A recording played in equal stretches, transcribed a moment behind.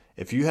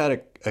if you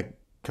had a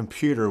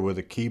computer with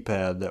a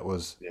keypad that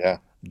was Yeah.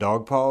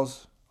 dog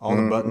paws, all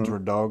the buttons Mm-hmm. were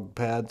dog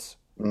pads,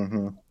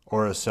 Mm-hmm.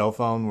 or a cell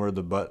phone where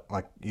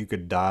like you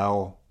could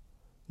dial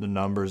the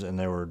numbers and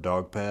they were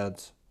dog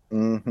pads,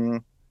 Mm-hmm.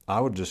 I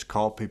would just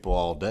call people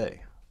all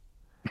day.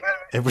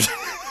 It was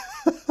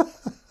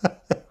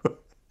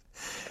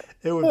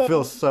it would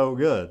feel so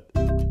good.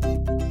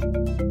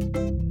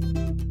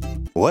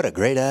 What a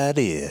great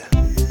idea.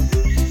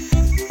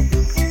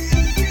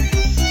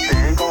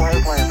 The Eagle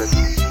has landed.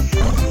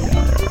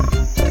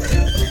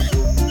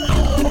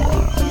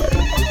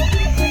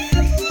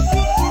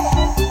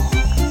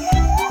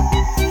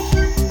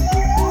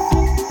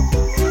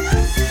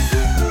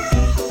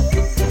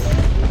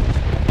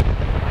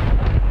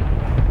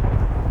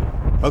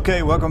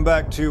 Okay, welcome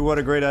back to What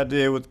a Great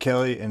Idea with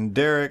Kelly and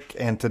Derek.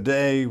 And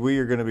today we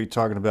are going to be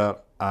talking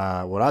about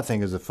what I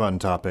think is a fun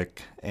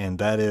topic, and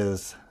that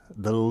is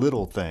the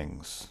little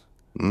things.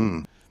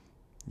 Mm.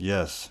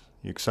 Yes.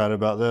 You excited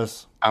about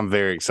this? I'm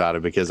very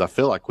excited because I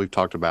feel like we've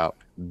talked about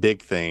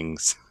big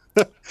things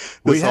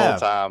We this whole have.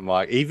 time.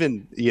 Like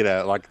even,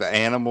 like the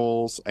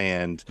animals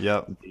and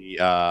Yep. the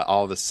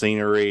all the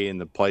scenery and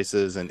the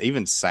places and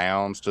even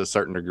sounds to a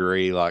certain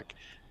degree, like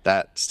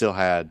that still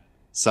had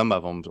some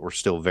of them were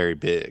still very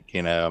big,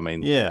 I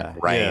mean, like Yeah.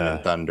 rain and Yeah.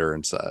 thunder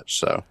and such.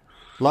 So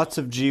Lots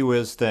of gee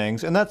whiz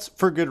things, and that's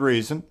for good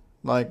reason.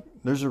 Like,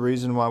 there's a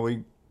reason why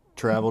we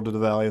travel to the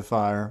Valley of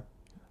Fire.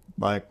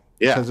 Like,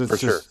 yeah, because for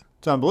sure.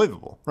 it's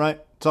unbelievable, right?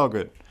 It's all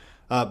good.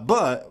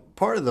 But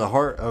part of the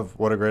heart of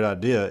What a Great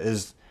Idea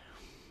is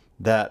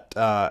that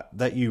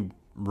you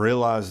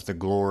realize the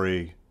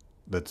glory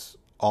that's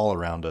all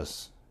around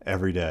us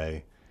every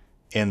day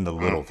in the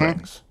little Hmm.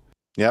 things.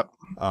 Yep.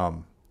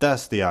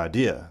 That's the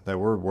idea, that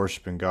we're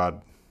worshiping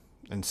God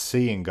and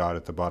seeing God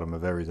at the bottom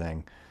of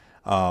everything.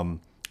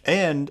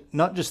 And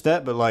not just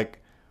that, but like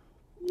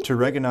to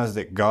recognize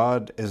that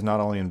God is not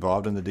only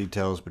involved in the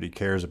details, but He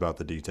cares about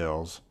the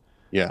details.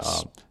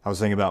 Yes. I was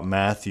thinking about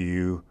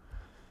Matthew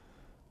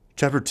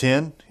chapter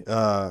 10,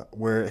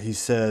 where He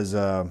says,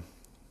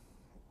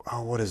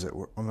 what is it?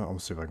 I'm gonna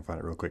see if I can find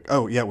it real quick.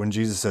 Oh, yeah, when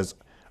Jesus says,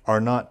 "Are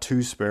not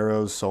two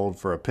sparrows sold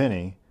for a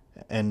penny,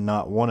 and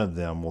not one of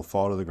them will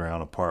fall to the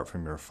ground apart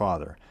from your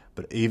Father?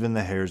 But even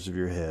the hairs of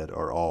your head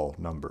are all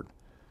numbered."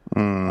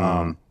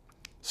 Mm.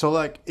 So,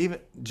 like, even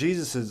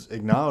Jesus is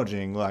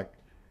acknowledging, like,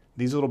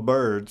 these little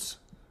birds,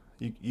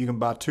 you can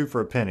buy two for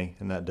a penny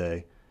in that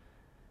day,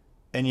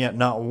 and yet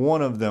not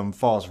one of them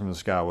falls from the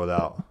sky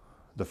without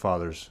the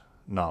Father's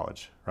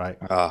knowledge, right?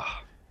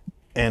 Ah.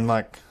 And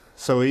like,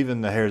 so even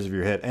the hairs of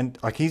your head, and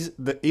like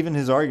even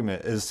his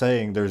argument is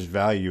saying there's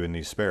value in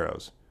these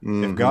sparrows.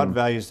 If God Mm-hmm.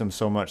 values them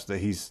so much that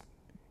He's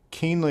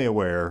keenly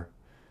aware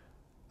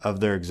of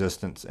their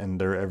existence and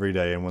their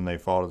everyday, and when they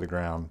fall to the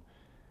ground,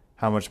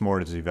 how much more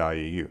does He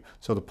value you?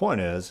 So the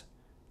point is,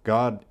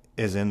 God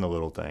is in the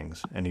little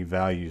things, and He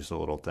values the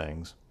little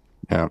things,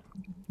 Yeah.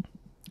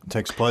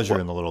 takes pleasure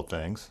in the little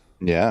things.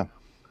 Yeah.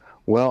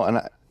 Well,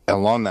 and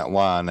along that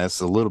line, that's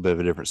a little bit of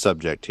a different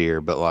subject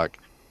here, but like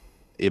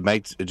it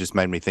just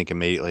made me think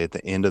immediately at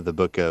the end of the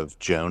book of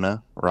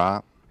Jonah,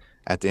 right?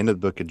 At the end of the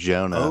book of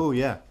Jonah, Oh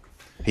yeah,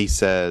 he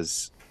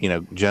says,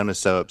 Jonah's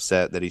so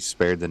upset that he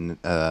spared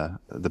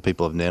the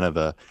people of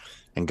Nineveh,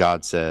 and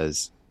God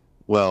says,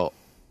 "Well,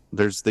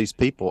 there's these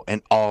people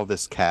and all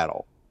this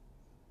cattle,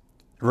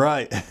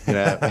 right. you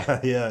know."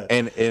 Yeah,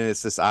 And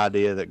it's this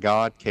idea that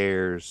God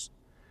cares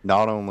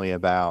not only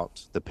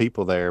about the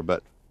people there,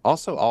 but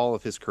also all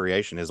of His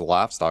creation, His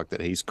livestock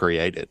that He's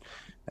created,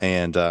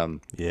 and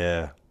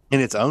yeah, in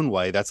its own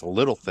way, that's a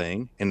little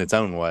thing in its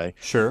own way.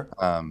 sure.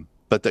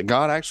 But that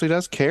God actually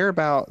does care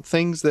about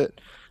things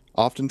that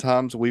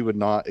oftentimes we would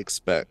not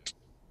expect.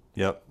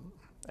 Yep,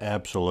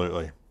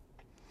 absolutely.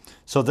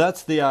 So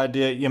that's the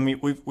idea. I mean,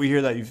 we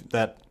hear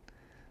that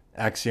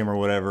axiom or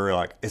whatever.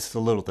 Like, it's the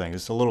little things.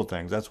 It's the little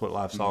things. That's what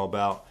life's all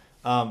about.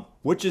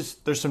 Which is,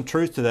 there's some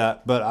truth to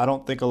that, but I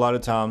don't think a lot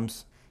of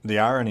times the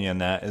irony in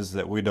that is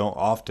that we don't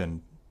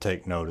often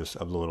take notice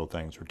of the little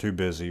things. We're too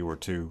busy. We're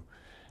too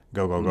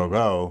go go go Mm.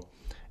 go,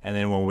 and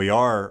then when we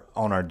are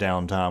on our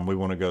downtime, we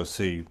want to go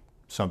see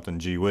something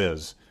gee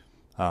whiz,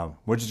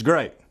 which is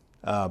great,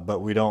 but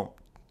we don't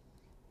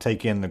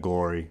take in the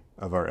glory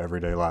of our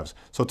everyday lives.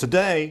 So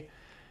today,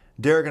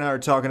 Derek and I are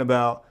talking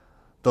about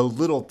the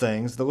little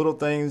things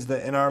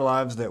that in our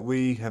lives that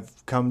we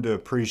have come to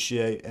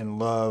appreciate and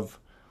love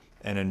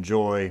and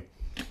enjoy.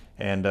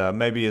 And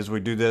maybe as we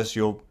do this,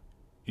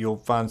 you'll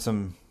find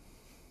some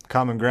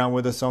common ground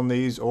with us on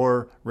these,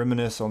 or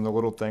reminisce on the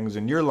little things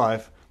in your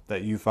life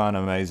that you find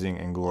amazing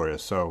and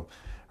glorious. So,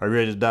 are you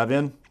ready to dive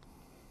in?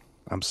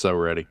 I'm so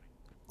ready.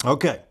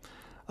 Okay.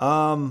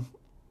 Um,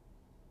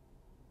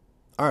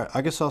 all right.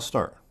 I guess I'll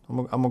start.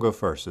 I'm gonna go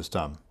first this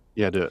time.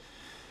 Yeah, do it.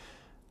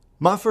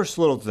 My first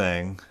little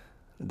thing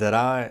that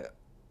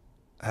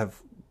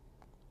have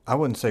I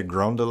wouldn't say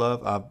grown to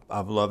love.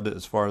 I've loved it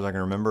as far as I can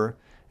remember,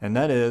 and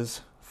that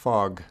is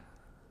fog.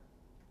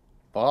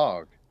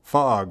 Fog.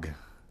 Fog.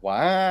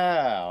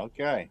 Wow.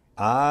 Okay.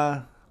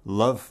 I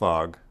love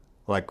fog.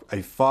 Like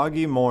a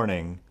foggy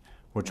morning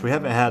which we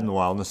haven't had in a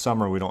while. In the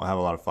summer, we don't have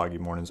a lot of foggy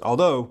mornings.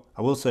 Although,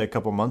 I will say a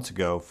couple months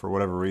ago, for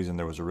whatever reason,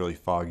 there was a really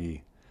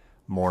foggy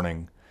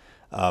morning.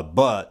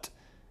 But,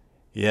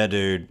 yeah,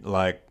 dude,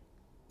 like,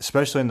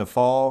 especially in the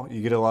fall,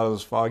 you get a lot of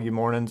those foggy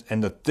mornings.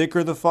 And the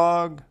thicker the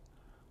fog,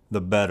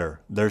 the better.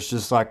 There's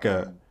just like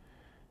a,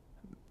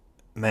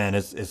 man,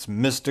 it's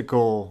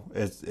mystical.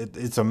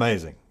 It's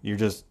amazing. You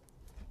just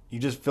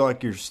feel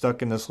like you're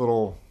stuck in this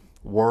little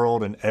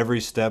world, and every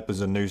step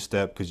is a new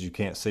step because you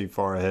can't see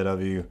far ahead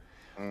of you.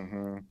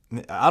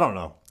 I don't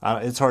know.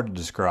 It's hard to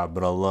describe,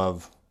 but I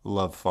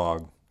love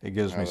fog. It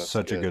gives Oh, me that's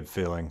such a good. good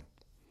feeling.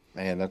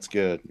 Man, that's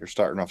good. You're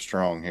starting off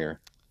strong here.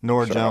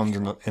 Nora Starting off Jones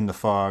strong. in the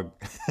fog.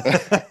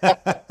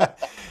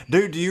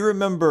 Dude, do you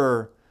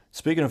remember?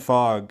 Speaking of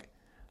fog,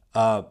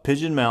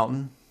 Pigeon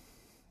Mountain.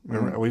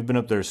 Mhm. We've been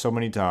up there so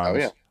many Oh yeah.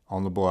 times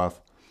on the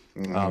bluff.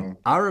 Hmm.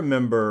 I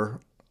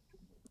remember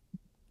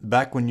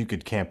back when you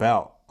could camp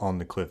out on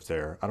the cliff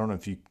there. I don't know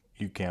if you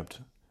camped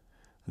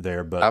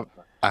there, I but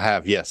I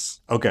have,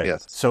 yes. okay.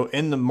 Yes. So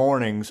in the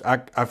mornings,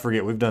 I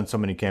forget. We've done so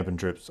many camping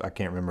trips. I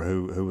can't remember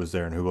who was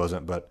there and who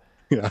wasn't. But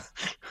Yeah.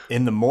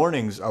 in the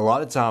mornings, a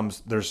lot of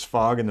times there's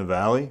fog in the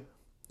valley,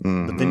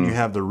 but then you Hmm.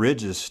 have the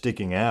ridges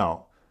sticking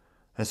out,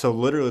 and so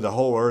literally the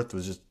whole earth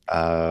was just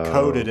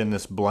coated Oh, in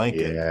this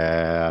blanket,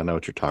 yeah. I know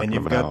what you're and talking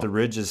you've got the about.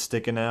 ridges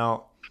sticking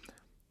out.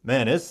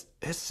 Man, it's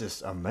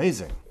just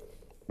amazing.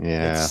 It's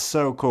Yeah.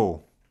 so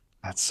cool.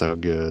 That's so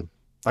good.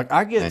 Like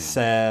I get And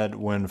sad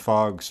when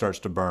fog starts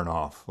to burn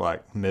off,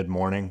 like mid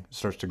morning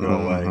starts to go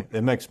mhm. away.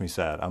 It makes me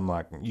sad. I'm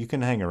like, you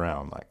can hang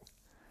around. Like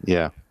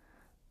Yeah.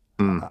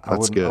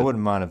 That's I good.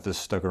 wouldn't mind if this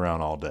stuck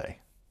around all day.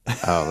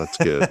 Oh, that's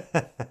good.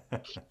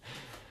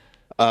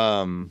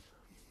 Um,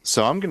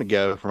 so I'm gonna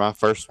go for my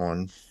first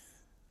one.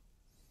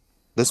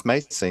 This may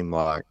seem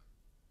like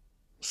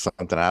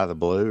something out of the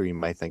blue, or you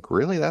may think,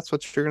 really, that's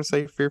what you're gonna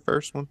say for your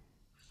first one?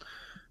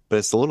 But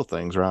it's the little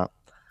things, right?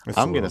 It's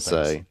the I'm little gonna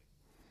things. say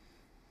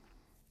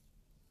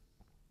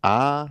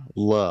I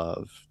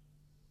love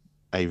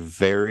a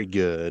very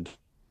good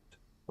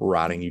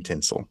writing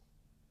utensil.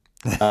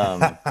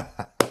 Um,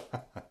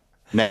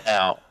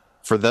 Now,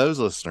 for those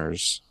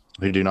listeners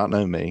who do not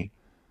know me,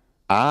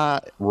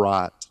 I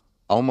write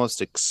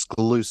almost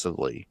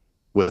exclusively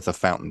with a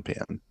fountain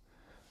pen.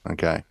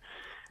 Okay.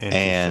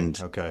 Interesting.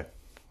 And Okay.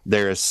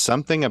 there is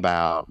something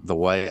about the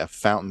way a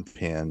fountain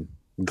pen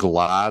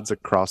glides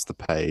across the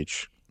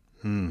page.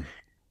 Hmm.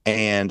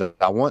 And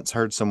I once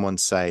heard someone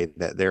say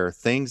that there are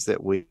things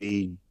that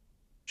we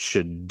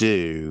should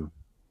do,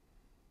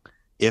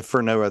 if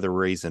for no other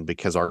reason,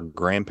 because our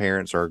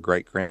grandparents or our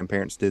great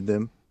grandparents did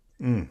them.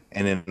 Mm.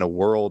 And in a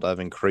world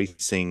of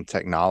increasing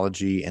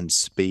technology and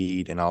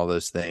speed and all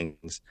those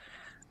things,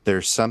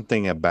 there's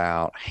something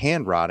about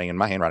handwriting, and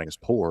my handwriting is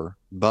poor,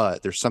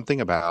 but there's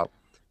something about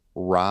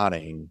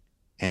writing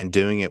and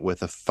doing it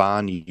with a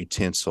fine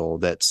utensil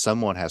that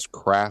someone has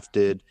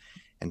crafted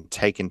and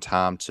taken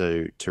time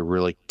to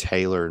really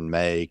tailor and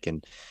make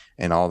and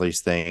all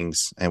these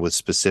things, and with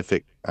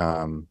specific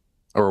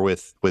or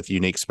with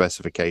unique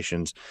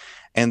specifications.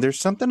 And there's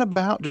something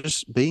about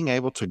just being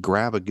able to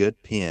grab a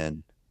good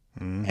pen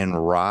Mm-hmm.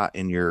 and write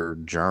in your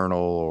journal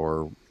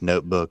or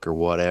notebook or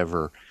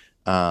whatever.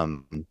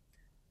 um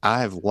I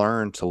have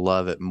learned to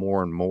love it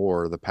more and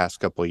more the past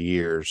couple of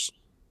years,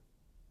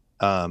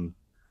 um,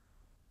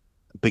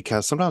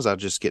 because sometimes I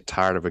just get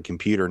tired of a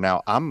computer.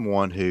 Now, I'm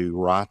one who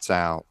writes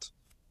out,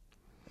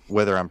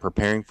 whether I'm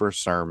preparing for a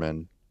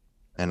sermon,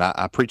 and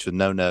I preach with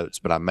no notes,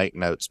 but I make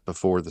notes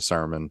before the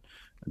sermon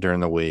during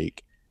the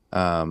week,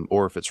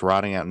 or if it's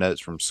writing out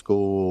notes from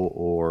school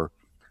or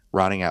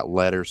writing out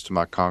letters to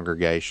my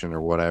congregation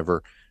or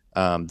whatever.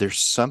 There's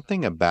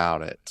something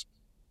about it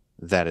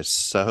that is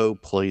so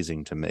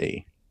pleasing to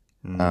me.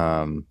 Mm.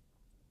 Um,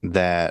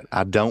 that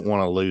I don't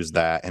want to lose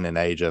that in an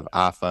age of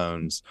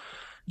iPhones,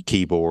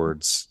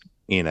 keyboards,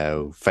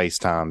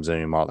 FaceTime,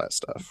 Zoom, all that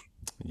stuff.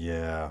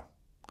 Yeah.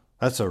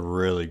 That's a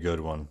really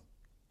good one.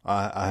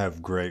 I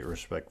have great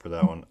respect for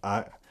that one.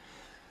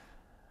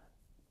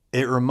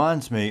 It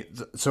reminds me.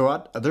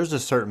 There's a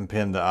certain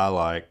pen that I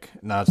like.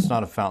 Now it's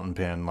not a fountain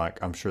pen.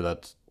 Like I'm sure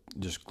that's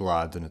just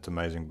glides and it's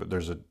amazing. But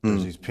there's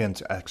Mm. these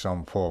pens. Actually,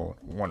 I'm pull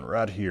one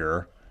right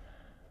here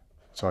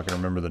so I can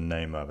remember the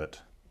name of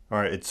it. All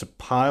right, it's a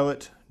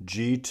Pilot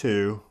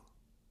G2.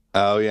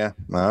 Oh yeah,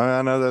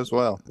 I know those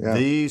well. Yeah.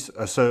 These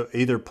so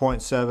either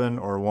point 0.7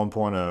 or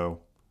 1.0.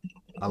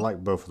 I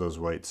like both of those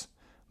weights,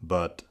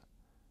 but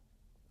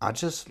I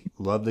just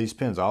love these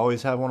pens. I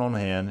always have one on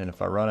hand, and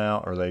if I run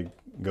out or they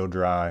go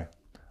dry,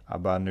 I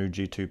buy new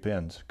G2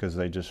 pens because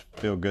they just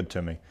feel good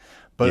to me.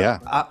 But Yeah.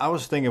 I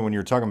was thinking when you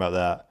were talking about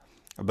that,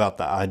 about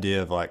the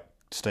idea of like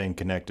staying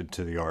connected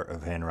to the art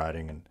of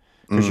handwriting, and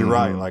because you're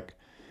right, Hmm. like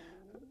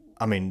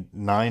I mean,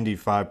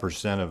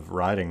 95% of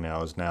writing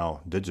now is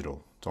now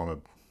digital. It's on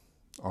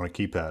a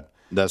keypad.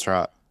 That's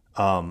right.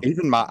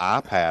 Even my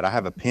iPad, I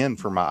have a pen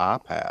for my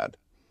iPad,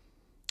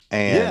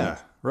 and Yeah,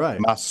 right.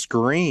 my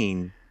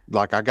screen,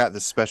 like I got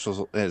this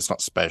special, it's not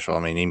special.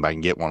 I mean, anybody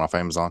can get one off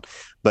Amazon,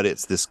 but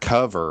it's this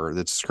cover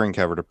that's a screen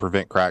cover to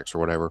prevent cracks or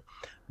whatever.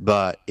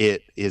 but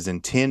it is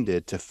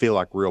intended to feel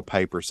like real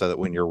paper so that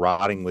when you're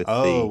writing with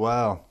Oh, the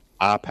wow.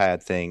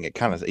 iPad thing, it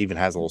kind of even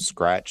has a little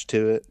scratch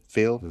to it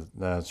feel.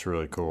 That's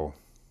really cool.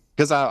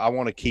 Because I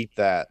want to keep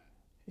that,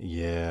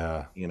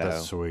 Yeah, you that's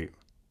know. sweet.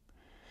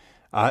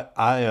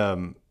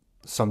 I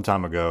some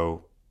time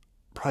ago,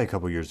 probably a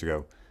couple years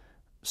ago,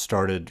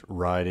 started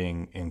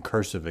writing in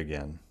cursive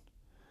again.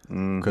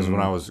 Because when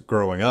Hmm. I was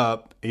growing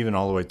up, even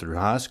all the way through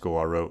high school,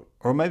 I wrote,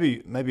 or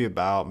maybe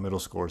about middle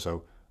school or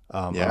so,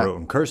 I Yeah. wrote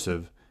in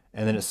cursive,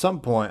 and then at some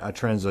point I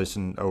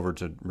transitioned over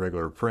to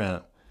regular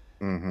print,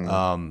 Hmm.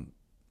 um,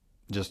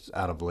 just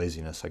out of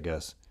laziness, I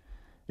guess.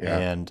 Yeah.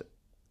 And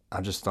I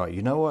just thought,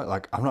 you know what?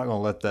 Like, I'm not gonna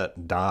let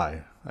that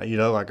die. You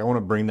know, like I want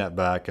to bring that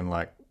back and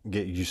like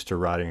get used to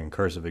writing in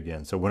cursive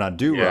again. So when I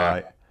do Yeah.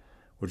 write,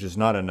 which is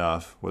not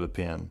enough with a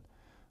pen,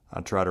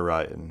 I try to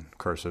write in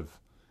cursive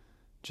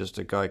just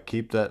to like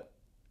keep that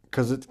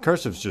because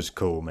cursive's just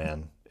cool,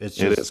 man. It's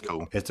It is just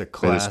cool. it's a It is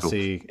cool.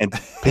 classy. And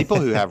people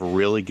who have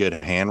really good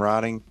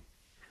handwriting,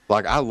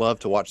 like I love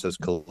to watch those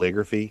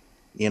calligraphy,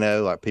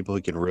 like people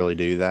who can really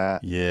do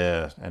that,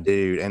 Yeah, and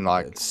dude. And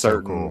like it's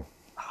so cool.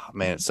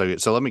 man, it's so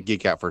good. So let me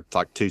geek out for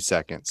like 2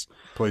 seconds.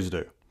 Please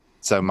do.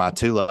 So my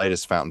two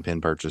latest fountain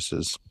pen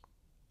purchases.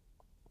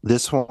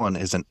 This one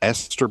is an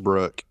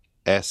Esterbrook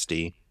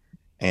Esty,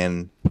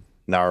 and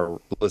now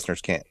our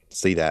listeners can't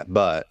see that,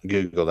 but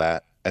Google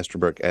that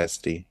Esterbrook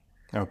Esty,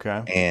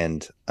 Okay.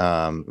 and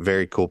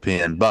very cool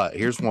pen. But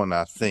here's one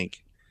I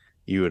think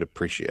you would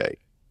appreciate.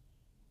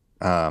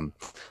 Um,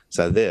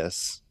 so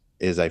this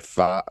is a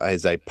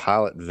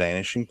pilot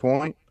vanishing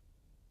point.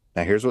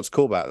 Now here's what's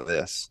cool about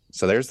this.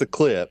 So there's the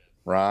clip,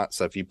 right?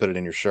 So if you put it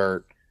in your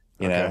shirt,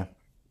 you know, Okay.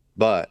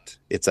 but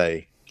it's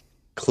a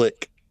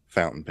click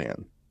fountain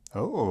pen,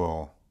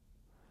 Oh.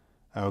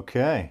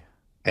 Okay.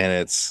 and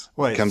it's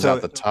Wait. comes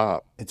out So the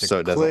top it's a so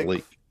it doesn't click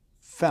leak.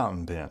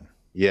 fountain pen.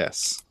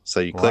 Yes. So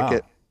you click Wow.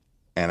 it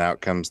and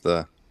out comes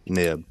the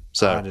nib. I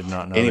So did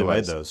not know they made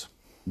anyways, those.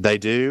 they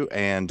do,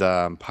 and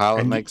Pilot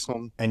And you, makes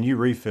them. and you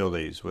refill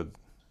these with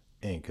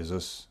ink. Is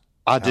this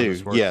I how do.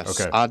 this works? Yes.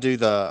 Okay. I do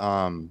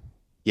the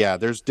yeah,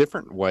 there's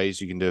different ways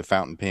you can do a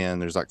fountain pen.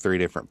 There's like three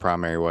different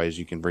primary ways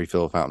you can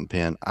refill a fountain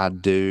pen. I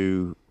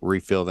do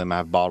refill them. I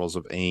have bottles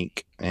of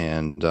ink,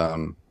 and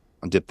I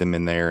dip them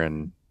in there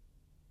and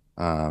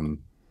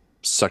um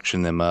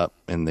suction them up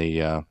in the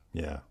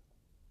Yeah.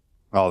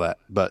 all that.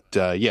 But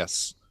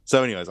yes.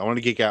 So anyways, I wanted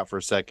to geek out for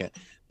a second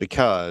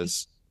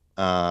because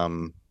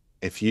um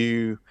if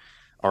you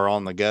are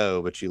on the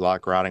go, but you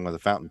like writing with a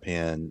fountain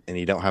pen and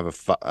you don't have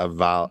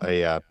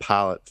a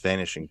pilot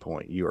vanishing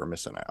point, you are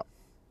missing out.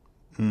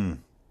 Hmm.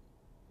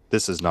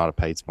 This is not a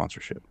paid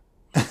sponsorship.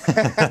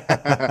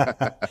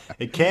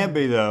 It can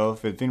be though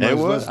if It anybody's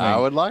would. I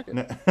listening. would like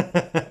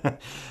it.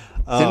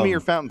 Send me your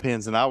fountain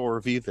pens and I will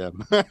review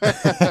them.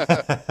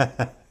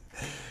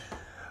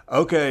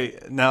 Okay,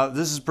 now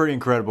this is pretty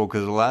incredible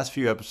because the last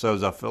few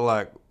episodes, I feel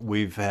like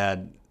we've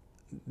had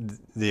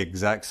the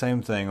exact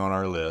same thing on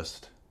our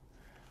list.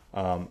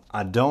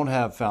 I don't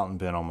have fountain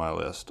pen on my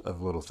list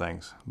of little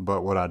things,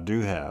 but what I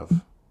do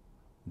have,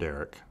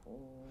 Derek,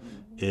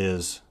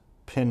 is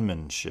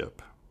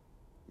penmanship.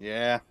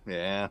 Yeah,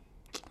 yeah.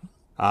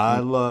 I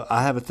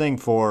have a thing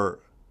for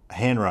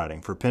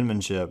handwriting, for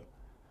penmanship,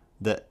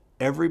 that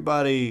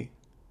everybody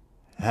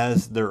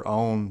has their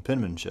own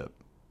penmanship.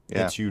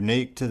 Yeah. It's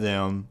unique to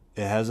them.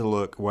 It has a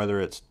look,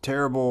 whether it's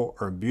terrible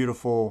or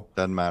beautiful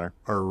Doesn't matter.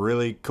 or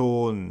really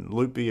cool and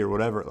loopy or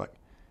whatever. Like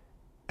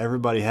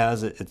everybody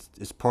has it.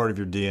 It's part of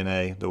your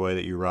DNA, the way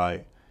that you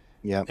write.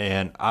 Yep.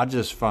 And I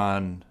just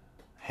find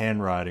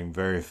handwriting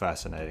very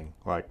fascinating.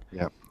 Like,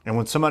 Yep. and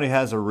when somebody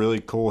has a really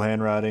cool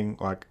handwriting,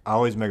 like I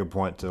always make a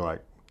point to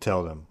like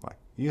tell them, like,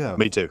 you have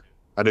Me too.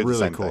 I do the really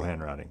same cool thing.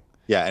 handwriting.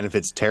 Yeah, and if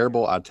it's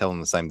terrible, I tell them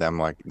the same thing. I'm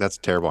like, that's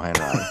terrible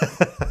handwriting.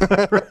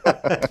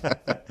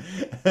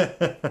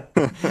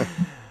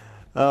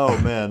 Oh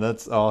man,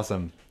 that's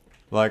awesome.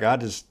 Like I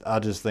just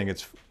think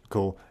it's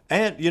cool.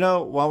 And you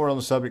know, while we're on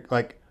the subject,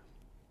 like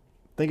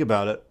think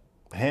about it.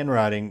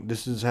 Handwriting,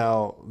 this is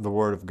how the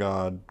word of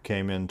God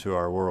came into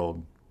our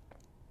world.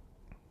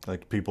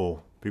 Like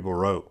people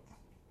wrote.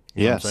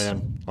 You know what I'm Yes.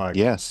 saying? Like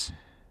Yes.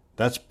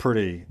 that's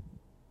pretty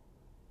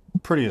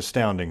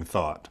astounding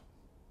thought.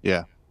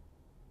 Yeah.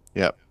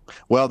 Yep.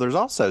 Well, there's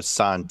also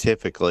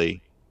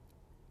scientifically,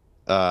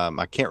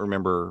 I can't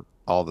remember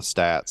all the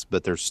stats,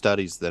 but there's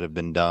studies that have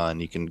been done.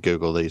 You can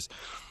Google these,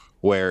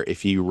 where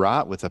if you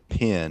write with a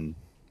pen,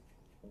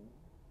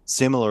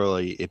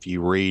 similarly, if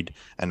you read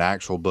an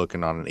actual book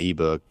and not an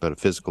ebook, but a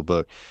physical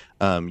book,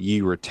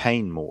 you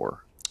retain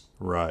more.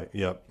 Right.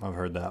 Yep. I've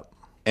heard that.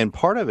 And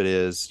part of it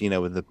is,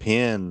 with the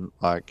pen,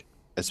 like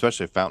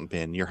especially a fountain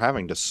pen, you're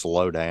having to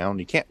slow down.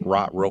 You can't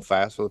write real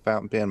fast with a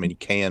fountain pen. I mean, you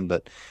can,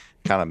 but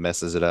kind of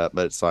messes it up.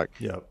 But it's like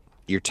Yep.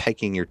 you're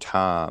taking your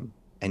time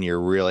and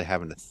you're really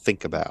having to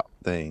think about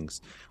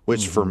things,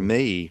 which for Mm-hmm.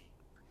 me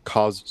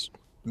causes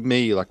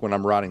me, like when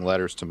I'm writing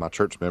letters to my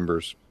church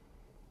members,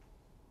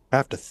 I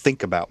have to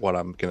think about what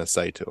I'm going to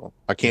say to them.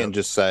 I can't Yep.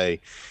 just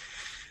say,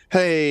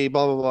 hey,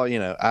 blah, blah,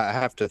 blah. I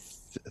have to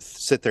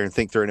sit there and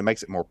think through, and it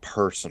makes it more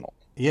personal.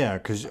 Yeah,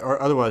 because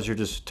otherwise you're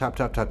just tap,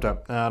 tap, tap,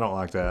 tap. Nah, I don't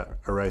like that.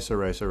 Erase,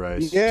 erase,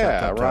 erase. Tap, Yeah,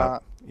 tap, tap.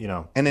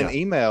 right. And an Yeah,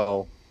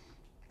 email,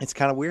 it's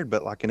kind of weird,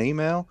 but like an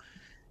email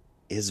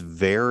is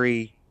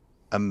very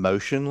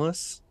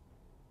emotionless.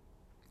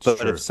 it's But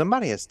if true.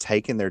 somebody has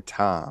taken their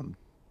time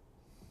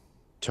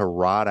to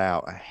write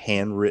out a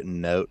handwritten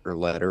note or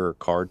letter or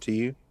card to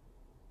you,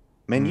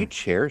 man, you Mm.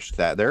 cherish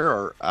that.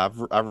 I've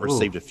Ooh,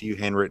 received a few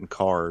handwritten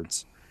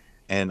cards,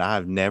 and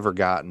I've never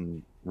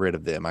gotten rid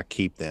of them. I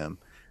keep them.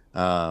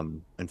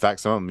 In fact,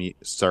 some of them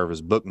serve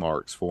as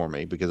bookmarks for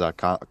me because I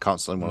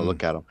constantly want to mm.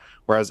 look at them.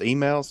 Whereas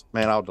emails,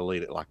 man, I'll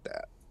delete it like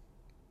that.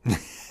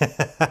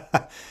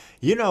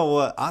 You know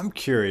what? I'm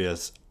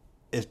curious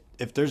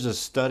if there's a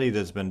study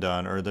that's been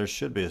done, or there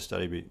should be a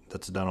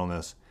that's done on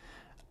this,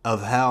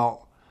 of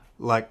how,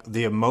 like,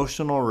 the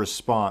emotional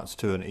response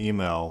to an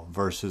email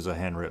versus a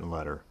handwritten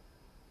letter,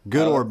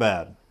 good Oh, or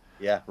bad.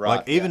 yeah, Like,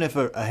 right. Yeah. even if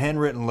a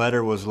handwritten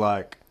letter was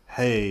like,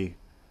 hey,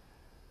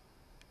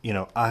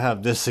 I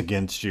have this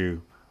against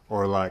you,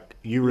 or like,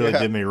 you really Yeah.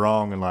 did me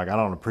wrong, and like, I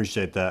don't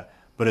appreciate that,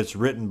 but it's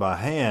written by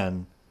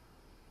hand,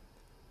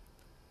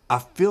 I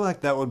feel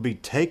like that would be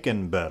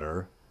taken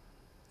better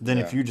than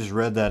if Yeah. you just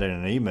read that in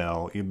an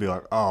email. You'd be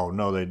like, oh,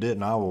 no, they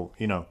didn't. I will,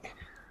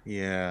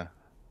 Yeah.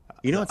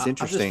 You know what's I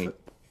just, interesting?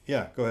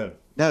 yeah, go ahead.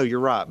 No, you're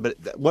right. But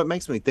what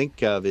makes me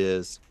think of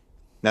is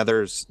now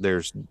there's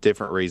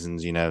different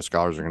reasons,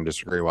 scholars are going to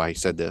disagree why he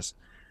said this.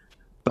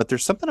 But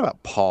there's something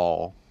about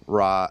Paul,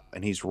 right?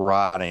 And he's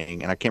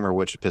writing, and I can't remember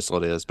which epistle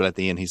it is, but at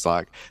the end he's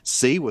like,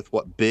 see with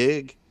what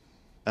big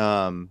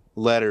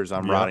letters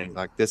I'm Yep. writing.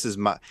 Like this is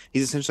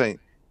he's essentially saying,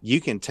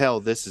 you can tell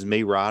this is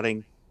me writing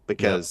Yep.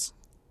 because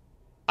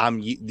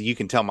you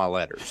can tell my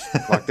letters.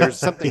 Like there's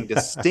something Yeah.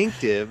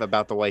 distinctive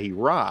about the way he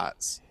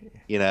writes,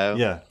 you know?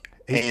 Yeah.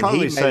 He's And he probably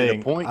made it a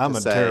saying, point to I'm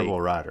a say, terrible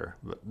writer,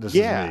 but this is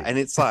yeah. me. And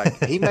it's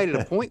like, he made it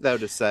a point though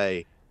to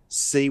say,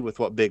 see with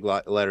what big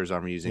letters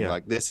I'm using. Yeah.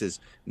 Like this is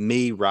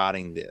me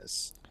writing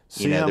this.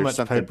 See how There's much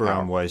something paper I'm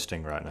powerful.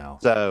 wasting right now.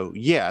 So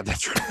yeah,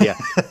 that's right. Yeah.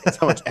 It's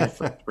so much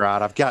effort,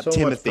 right? I've got So much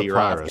Timothy or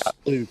I've papyrus. got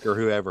Luke or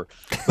whoever.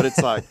 But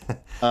it's like,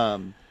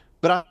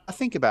 but I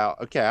think about,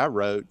 okay, I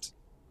wrote,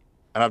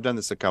 and I've done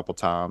this a couple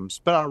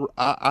times, but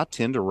I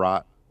tend to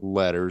write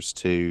letters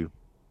to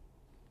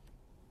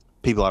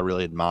people I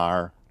really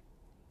admire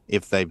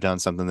if they've done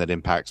something that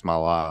impacts my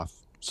life.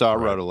 So I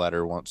Right. wrote a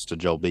letter once to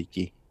Joel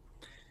Beakey,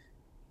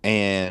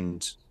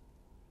 and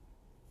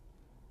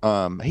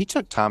he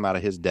took time out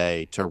of his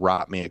day to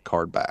write me a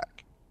card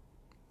back.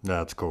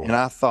 That's cool. And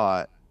I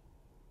thought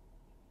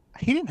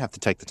he didn't have to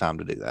take the time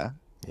to do that,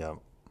 Yeah.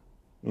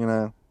 you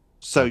know?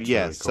 So That's really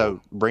yes, cool.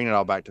 so bringing it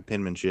all back to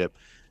penmanship,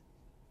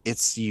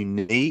 it's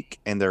unique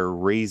and there are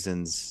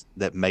reasons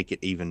that make it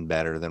even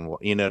better than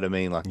what, you know what I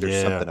mean? Like there's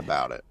Yeah. something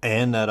about it.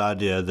 And that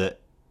idea that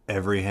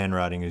every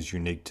handwriting is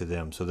unique to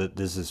them. So that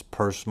this is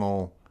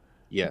personal.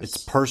 It's Yes.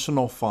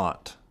 personal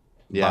font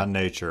by Yeah.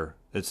 nature.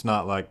 It's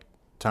not like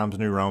Times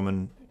New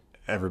Roman,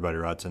 everybody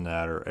writes in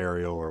that, or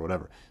Arial or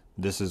whatever.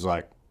 This is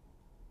like,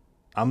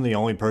 I'm the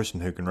only person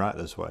who can write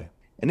this way.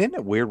 And isn't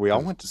it weird? We all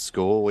 'Cause- went to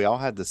school. We all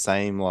had the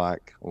same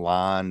like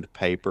lined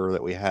paper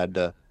that we had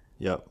to,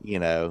 Yep. you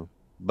know,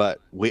 but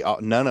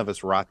none of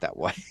us write that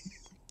way.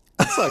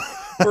 It's like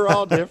we're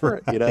all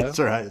different, you know? That's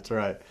right. That's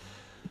right.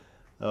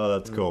 Oh,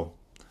 that's cool.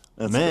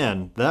 That's cool.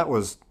 Man, that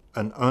was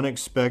an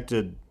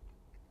unexpected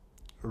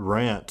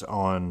rant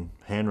on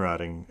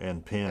handwriting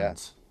and Yeah.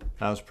 pens.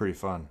 That was pretty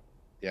fun.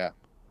 Yeah.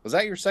 Was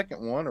that your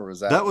second one or was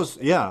that That was,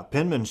 yeah,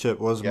 penmanship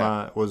was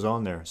yeah. was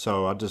on there.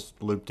 So I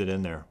just looped it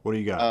in there. What do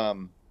you got?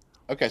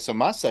 Okay, so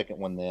my second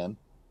one then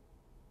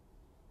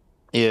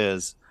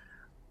is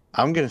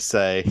I'm gonna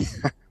say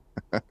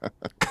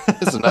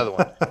this is another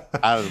one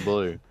out of the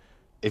blue.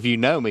 If you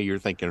know me, you're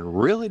thinking,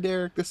 really,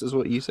 Derek, this is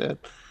what you said?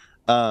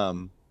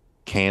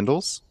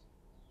 Candles.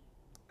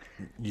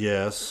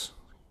 Yes.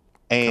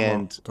 Come on,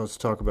 And let's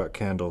talk about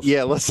candles.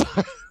 yeah, let's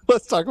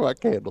talk about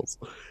candles.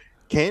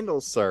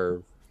 Candles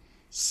serve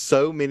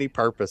so many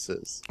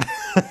purposes,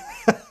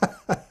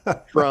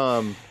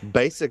 from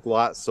basic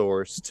light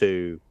source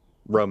to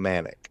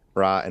romantic,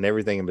 right? And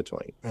everything in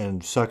between.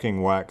 And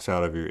sucking wax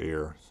out of your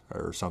ear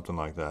or something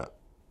like that.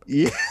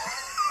 Yeah.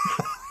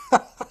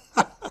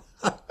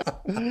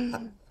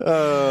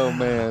 Oh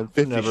man,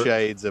 50 Never.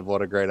 Shades of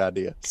what a great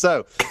idea.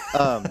 So,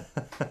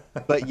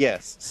 but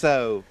yes,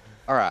 so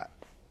all right.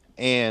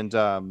 And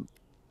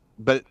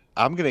but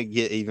I'm going to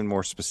get even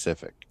more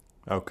specific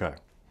Okay.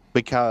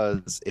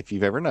 because if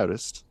you've ever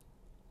noticed,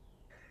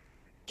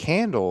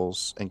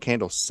 candles and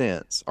candle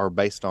scents are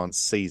based on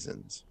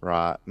seasons,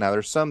 right? Now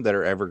there's some that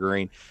are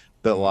evergreen,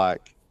 but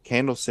like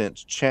candle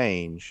scents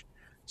change.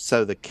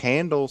 So the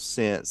candle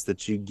scents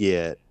that you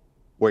get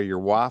where your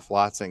wife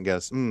lights it and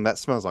goes, that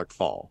smells like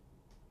fall.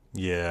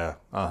 Yeah.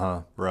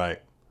 Uh-huh.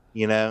 Right.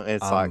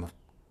 It's like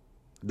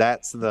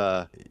that's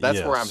where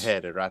I'm Yes.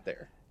 headed right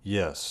there.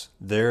 Yes.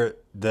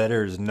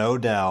 There's no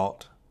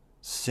doubt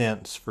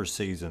scents for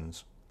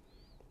seasons.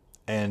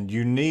 And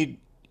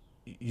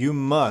you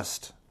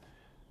must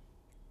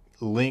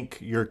link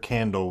your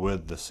candle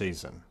with the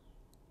season.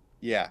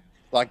 Yeah.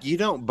 Like you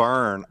don't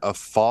burn a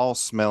fall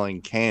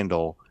smelling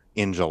candle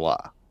in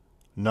July.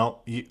 No,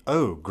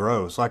 oh,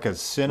 gross. Like a Right.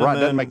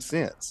 Doesn't make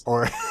cinnamon sense.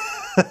 or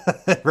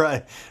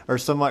right, or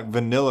some like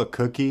vanilla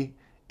cookie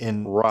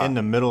in Right.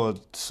 the middle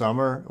of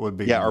summer would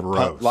be Yeah. Or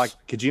like, gross.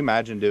 could you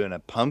imagine doing a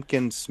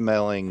pumpkin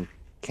smelling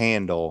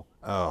candle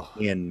Oh,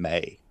 in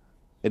May?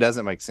 It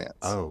doesn't make sense.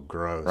 oh,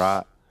 gross.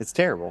 Right. It's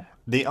terrible.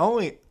 The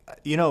only,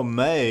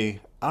 May,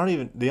 I don't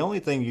even, the only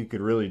thing you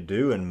could really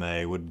do in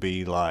May would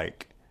be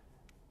like,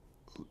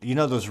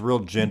 those real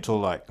gentle,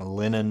 like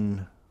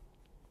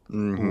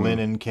Mm-hmm.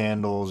 linen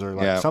candles or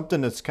like Yeah. something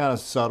that's kind of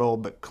subtle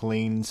but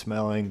clean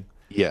smelling.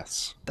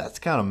 Yes. That's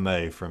kind of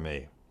May for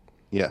me.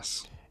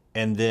 Yes.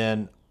 And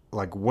then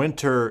like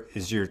winter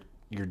is your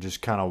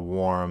just kind of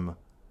warm,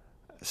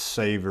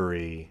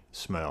 savory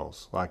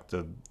smells, like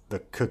the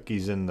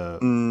cookies and the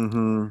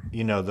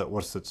Mm-hmm. that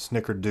what's the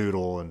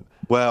snickerdoodle and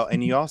Well,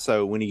 and you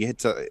also when you get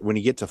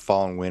to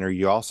fall and winter,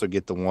 you also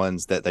get the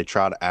ones that they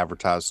try to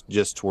advertise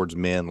just towards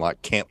men,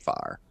 like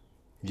campfire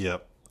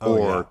yep. Oh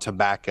or yeah.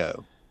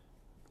 tobacco.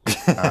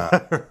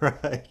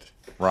 Right.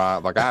 Right?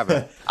 Like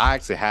I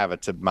actually have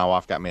my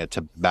wife got me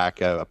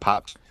a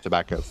popped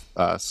tobacco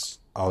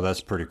Oh,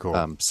 that's pretty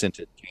cool.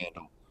 scented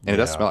candle, and it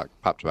does Yeah. smell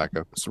like popped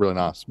tobacco. It's really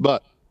nice,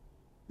 but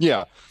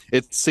yeah,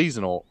 it's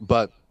seasonal.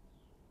 But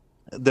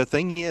the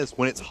thing is,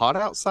 when it's hot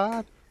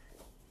outside,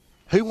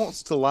 who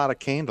wants to light a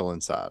candle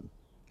inside?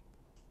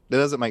 That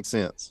doesn't make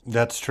sense.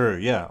 That's true.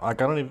 Yeah. Like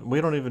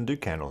we don't even do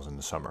candles in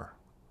the summer.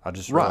 I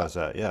just Right. realized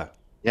that. Yeah.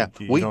 Yeah,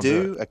 You we don't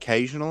do do it.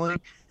 occasionally,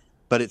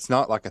 but it's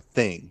not like a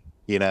thing.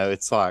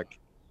 It's like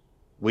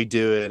we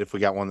do it if we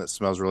got one that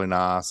smells really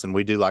nice, and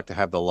we do like to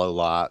have the low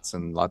lights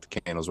and light the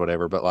candles,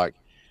 whatever. But like,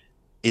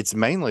 it's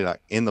mainly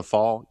like in the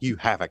fall, you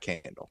have a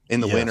candle. In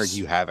the winter, Yes.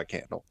 you have a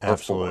candle or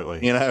four.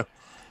 Absolutely.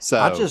 So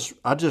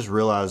I just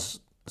realized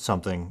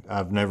something.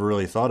 I've never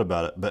really thought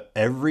about it, but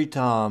every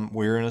time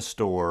we're in a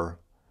store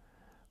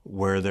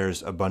where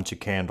there's a bunch of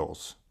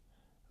candles,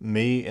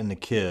 me and the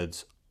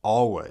kids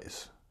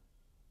always,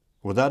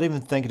 without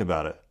even thinking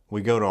about it,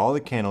 we go to all the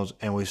candles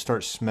and we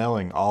start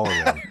smelling all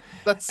of them.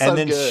 that's And so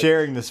then good.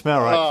 sharing the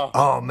smell, right? Oh.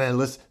 Oh man,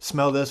 let's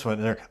smell this one.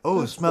 And they're,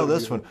 oh, smell so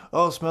this good. one.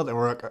 Oh, smell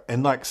that.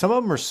 And like some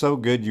of them are so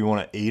good you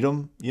want to eat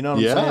them. You know what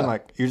I'm Yeah. saying?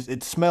 Like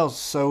it smells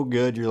so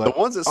good. You're The like,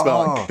 ones that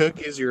smell oh. like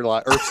cookies, you're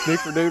like, or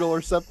snickerdoodle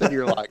or something,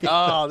 you're like,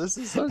 oh, this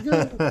is so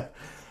good.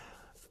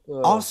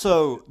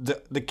 Also,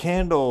 the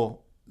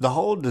candle, the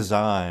whole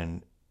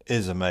design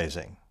is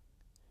amazing.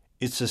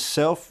 It's a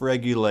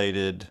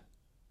self-regulated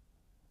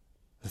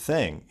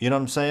thing. You know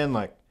what I'm saying?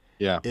 Like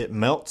Yeah. it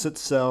melts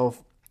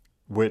itself,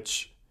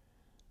 which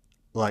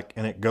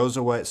and it goes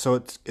away. So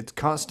it's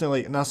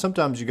constantly now.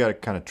 Sometimes you got to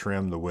kind of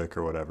trim the wick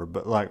or whatever,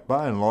 but like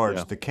by and large,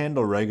 Yeah. the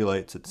candle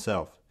regulates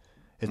itself.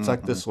 It's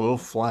like this little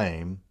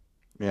flame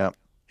Yep.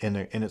 in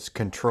its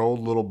controlled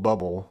little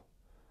bubble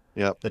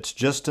Yep. that's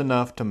just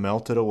enough to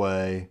melt it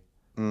away,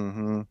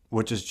 Mm-hmm.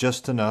 which is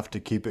just enough to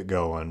keep it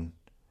going.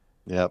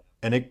 Yep.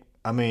 And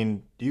I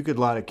mean, you could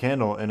light a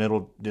candle and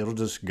it'll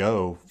just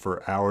go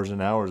for hours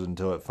and hours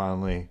until it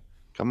finally.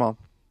 Come on.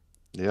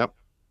 Yep.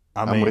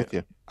 I I'm mean, with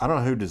you. I don't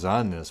know who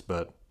designed this,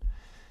 but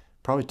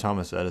probably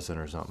Thomas Edison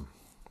or something.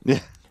 Yeah.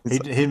 He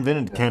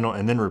invented the candle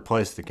and then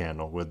replaced the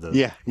candle with the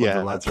Yeah. with Yeah.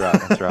 the light. That's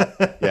right. That's right.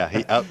 Yeah.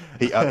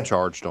 He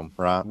upcharged them.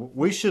 Right.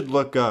 We should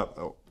look up.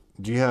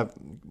 Do you have?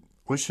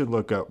 We should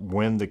look up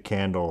when the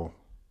candle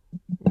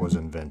was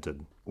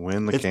invented.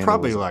 When the It's candle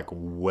probably was like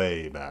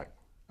way back.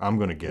 I'm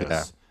gonna guess.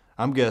 Yeah.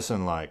 I'm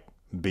guessing like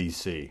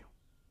BC.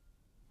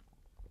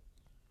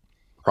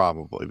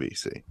 probably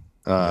BC.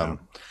 Yeah.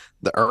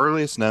 The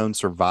earliest known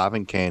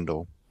surviving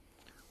candle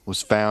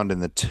was found in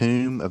the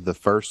tomb of the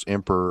first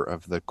emperor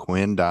of the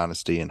Qin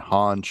dynasty in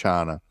Han,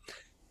 China,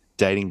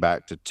 dating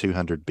back to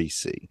 200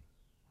 BC.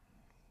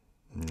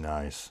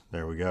 Nice.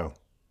 There we go.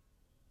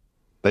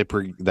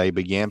 They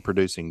began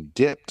producing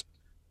dipped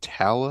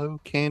tallow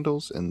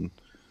candles in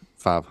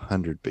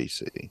 500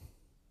 BC.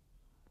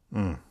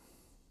 Mm.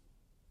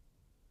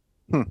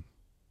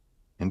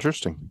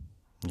 Interesting.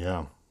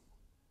 Yeah.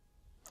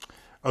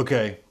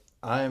 Okay,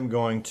 I am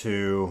going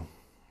to.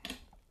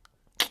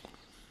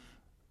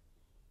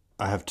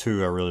 I have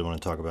two I really want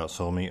to talk about,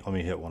 so let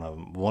me hit one of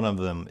them. One of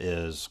them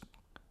is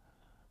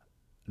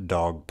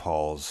dog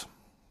paws.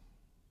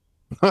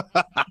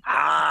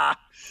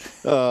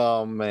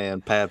 Oh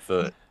man, pad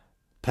foot.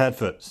 Pad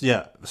foot.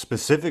 Yeah,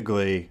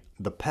 specifically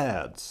the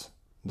pads,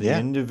 the Yeah.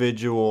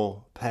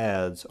 individual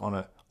pads on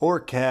a or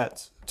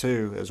cats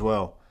too as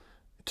well.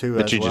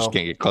 But you just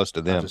can't get close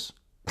to them.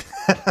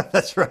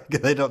 That's right.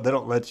 They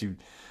don't let you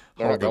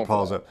They're not hold their going for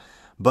paws that. up.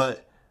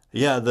 But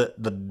yeah,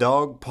 the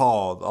dog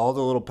paw, all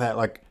the little pat,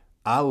 like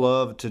I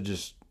love to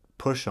just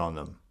push on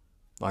them,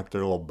 like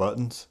their little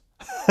buttons.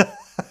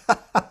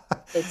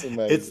 That's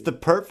amazing. It's the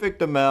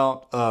perfect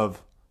amount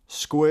of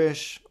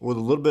squish with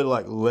a little bit of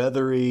like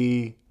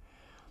leathery.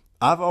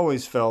 I've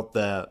always felt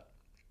that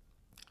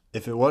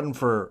if it wasn't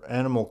for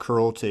animal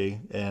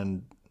cruelty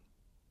and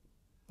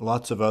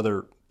lots of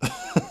other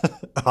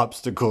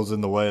obstacles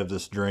in the way of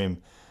this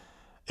dream.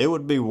 It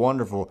would be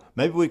wonderful.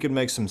 Maybe we could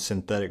make some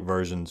synthetic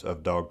versions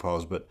of dog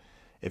paws, but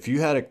if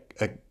you had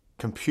a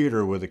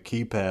computer with a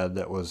keypad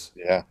that was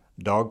Yeah.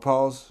 dog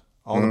paws,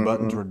 all the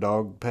buttons Mm-hmm. were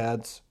dog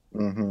pads,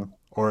 Mm-hmm.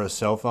 or a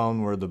cell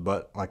phone where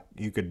like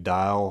you could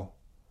dial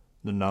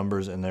the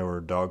numbers and they were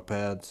dog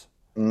pads,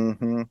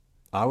 Mm-hmm.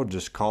 I would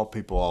just call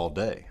people all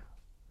day.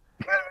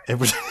 It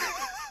would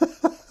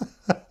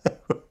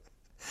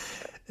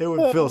it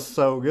would feel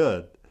so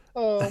good.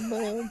 Oh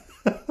man.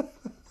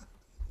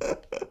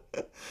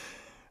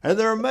 And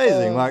they're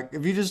amazing. Like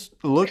if you just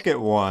look at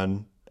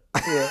one,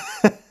 Yeah.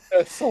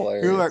 That's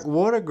hilarious. you're like,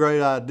 what a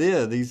great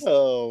idea. These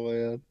Oh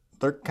man.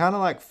 they're kind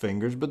of like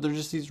fingers, but they're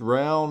just these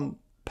round Yeah.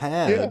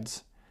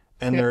 pads,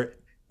 and Yeah.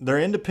 they're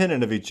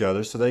independent of each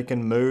other, so they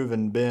can move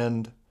and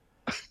bend.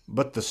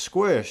 But the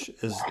squish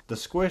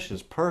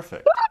is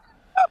perfect.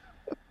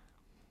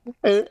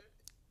 And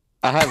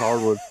I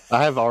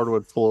have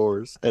hardwood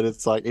floors, and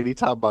it's like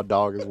anytime my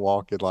dog is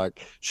walking,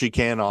 like she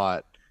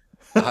cannot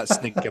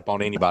sneak up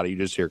on anybody. You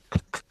just hear,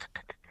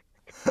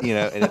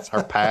 and it's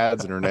her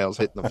pads and her nails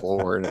hitting the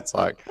floor, and it's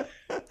like,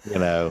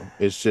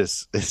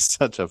 it's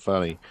such a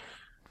funny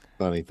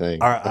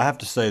thing. All right, I have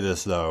to say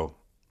this though.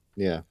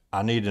 Yeah.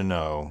 I need to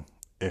know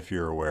if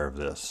you're aware of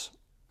this.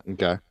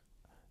 Okay.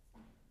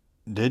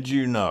 Did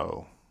you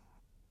know?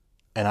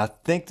 And I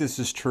think this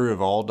is true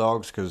of all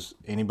dogs because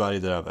anybody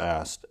that I've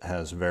asked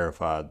has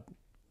verified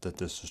that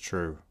this is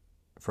true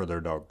for their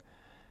dog.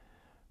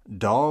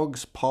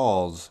 Dogs'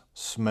 paws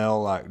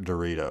smell like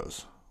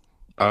Doritos.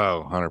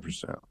 Oh,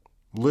 100%.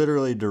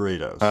 Literally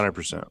Doritos.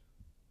 100%.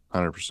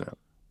 100%.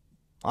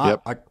 I,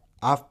 Yep.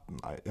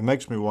 it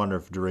makes me wonder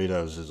if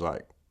Doritos is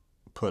like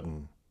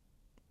putting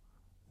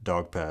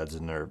dog pads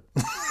in their,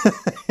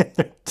 in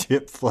their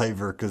chip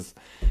flavor because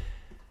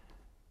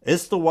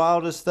it's the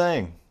wildest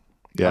thing.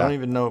 I Yeah. don't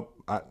even know.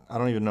 I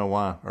don't even know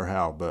why or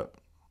how, but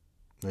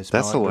they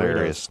smell That's like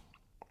hilarious. Doritos.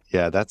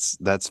 Yeah,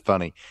 that's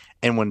funny.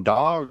 And when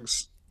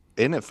dogs,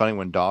 isn't it funny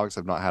when dogs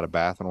have not had a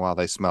bath in a while,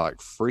 they smell like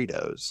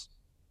Fritos.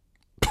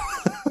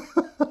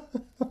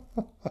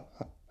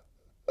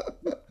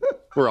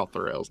 We're off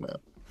the rails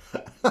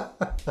now.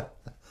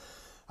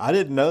 I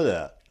didn't know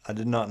that. I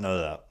did not know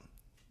that.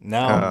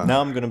 Now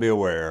I'm going to be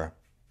aware.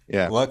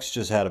 Yeah. Lux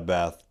just had a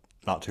bath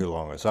not too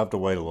long ago, so I have to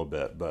wait a little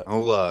bit. But Oh,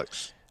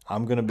 Lux.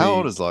 I'm going to be. How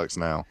old is Lux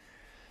now?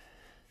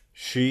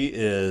 She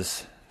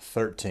is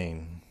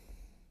 13,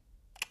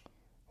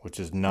 which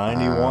is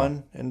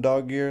 91 in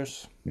dog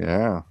years.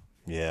 Yeah.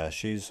 Yeah,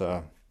 she's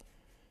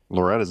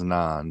Loretta's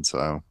 9,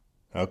 so.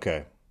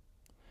 okay.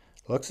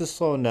 Lux is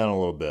slowing down a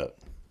little bit.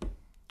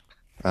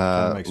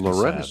 Kinda makes me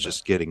Loretta's sad,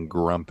 just getting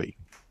grumpy.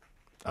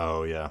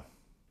 Oh yeah.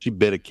 She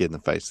bit a kid in the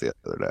face the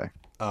other day.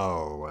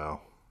 Oh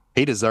wow.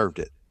 He deserved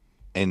it.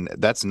 And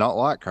that's not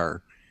like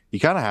her. You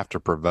kind of have to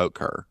provoke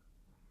her.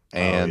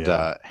 And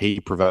yeah. he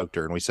provoked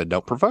her. And we said,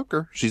 don't provoke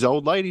her. She's an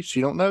old lady.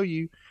 She don't know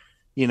you.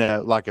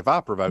 Like if I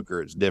provoke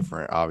her, it's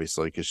different,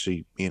 obviously, because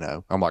she,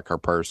 I'm like her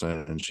person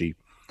and she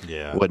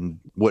Yeah. wouldn't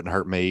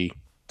hurt me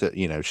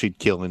to, she'd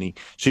kill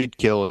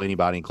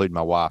anybody, including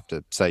my wife,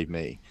 to save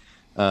me.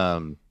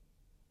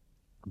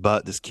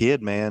 But this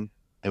kid, man,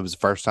 it was the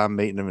first time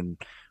meeting him, and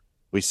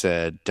we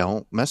said,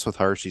 don't mess with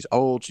her. She's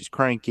old, she's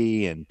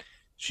cranky, and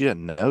she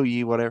doesn't know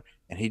you, whatever.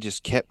 And he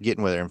just kept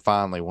getting with her. And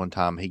finally, one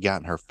time he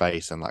got in her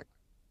face and like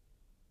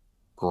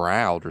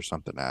growled or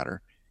something at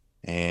her.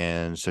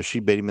 And so she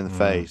bit him in the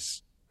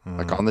face,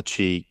 like on the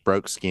cheek,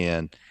 broke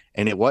skin.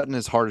 And it wasn't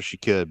as hard as she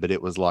could, but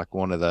it was like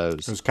one of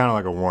those. It was kind of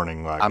like a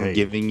warning, like I'm hey,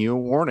 giving you a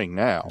warning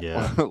now.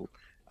 Yeah.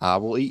 I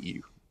will eat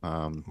you.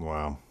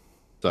 Wow.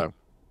 So,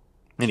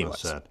 anyways,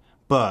 So sad.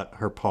 But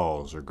her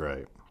paws are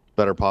great.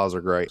 but her paws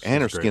are great,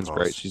 and her She's great skin's paws.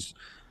 great. She's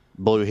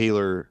blue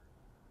heeler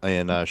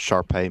and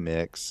Shar-Pei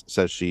mix,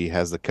 so she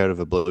has the coat of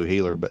a blue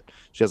heeler, but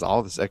she has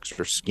all this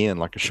extra skin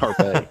like a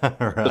Shar-Pei.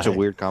 Right. Such a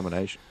weird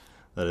combination.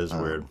 That is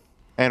weird.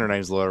 And her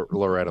name's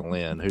Loretta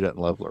Lynn. Who doesn't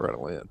love Loretta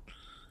Lynn?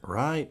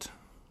 Right.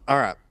 All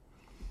right.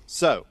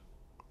 So,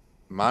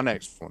 my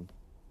next one.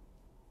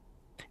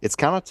 It's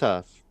kind of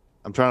tough.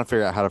 I'm trying to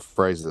figure out how to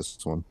phrase this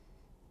one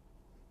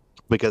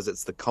because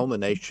it's the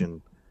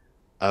culmination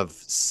of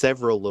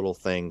several little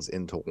things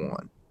into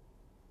one.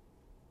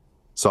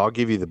 So, I'll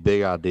give you the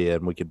big idea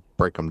and we could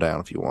break them down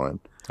if you wanted.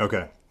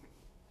 Okay.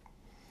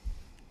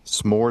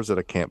 S'mores at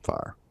a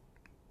campfire.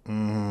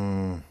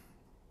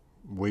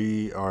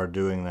 We are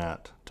doing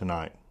that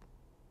tonight.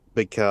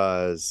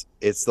 Because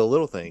it's the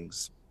little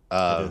things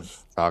of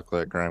is.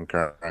 chocolate, graham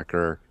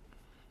cracker.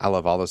 I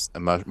love all this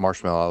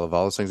marshmallow. I love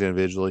all those things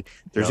individually.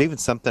 There's Yep. even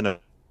something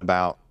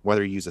about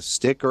whether you use a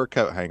stick or a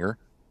coat hanger.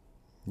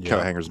 Yeah.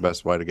 Coat hanger is the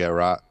best way to go,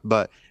 right?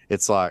 But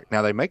it's like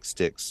now they make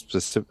sticks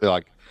specific,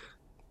 like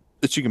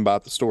that you can buy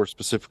at the store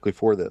specifically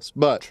for this.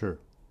 But Sure.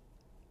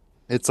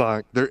 it's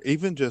like they're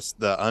even just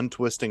the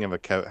untwisting of a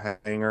coat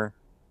hanger.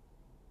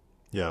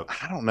 Yeah.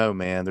 I don't know,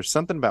 man. There's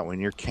something about when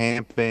you're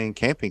camping.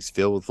 Camping's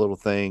filled with little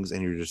things,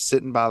 and you're just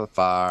sitting by the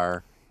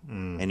fire,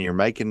 and you're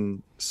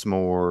making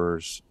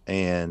s'mores,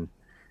 and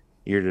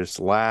you're just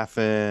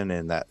laughing,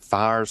 and that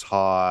fire's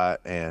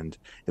hot, and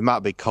it might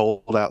be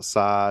cold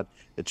outside,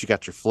 but you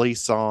got your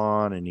fleece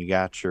on, and you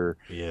got your,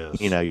 Yes.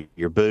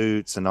 your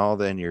boots and all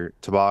that, and your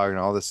toboggan and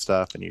all this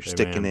stuff, and you're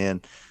sticking Amen.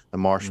 in the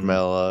Mm.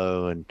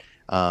 marshmallow, and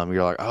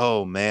you're like,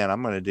 oh man,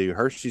 I'm gonna do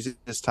Hershey's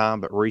this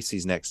time, but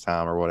Reese's next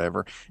time or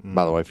whatever.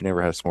 By the Mm. way, if you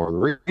never had a s'more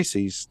with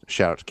Reese's,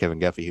 shout out to Kevin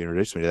Guffey who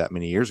introduced me to that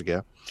many years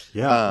ago.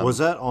 Yeah. Was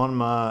Um, that on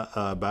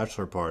my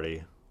bachelor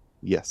party?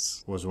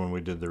 yes. Was when we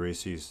did the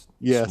Reese's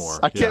Yes, s'more.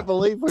 I Yeah. can't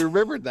believe we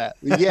remembered that.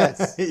 Yes,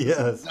 that's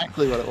Yes.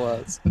 exactly what it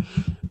was.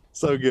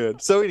 So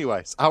good. So,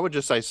 anyways, I would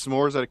just say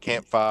s'mores at a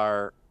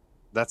campfire.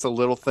 That's a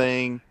little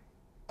thing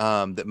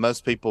that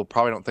most people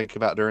probably don't think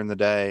about during the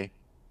day.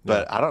 Yeah.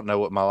 But I don't know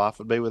what my life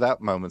would be without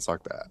moments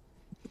like that.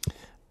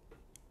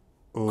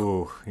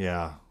 Ooh,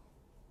 yeah.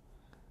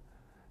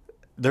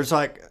 There's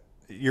like,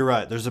 you're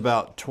right. There's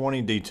about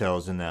 20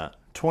 details in that.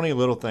 20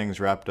 little things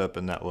wrapped up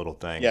in that little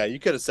thing. Yeah, you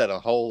could have said a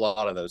whole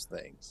lot of those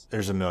things.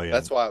 There's a That's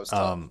million. why it was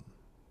tough.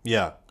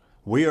 Yeah.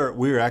 We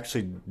are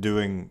actually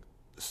doing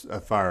a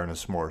fire and a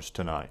s'mores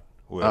tonight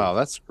Oh, with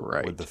that's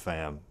with the great.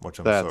 fam, which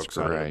I'm so That's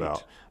excited great.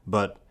 about.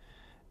 But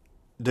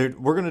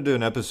dude, we're gonna do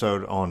an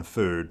episode on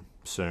food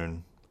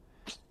soon,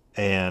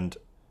 and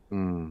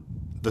Mm,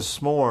 the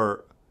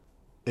s'more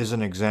is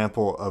an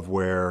example of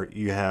where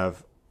you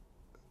have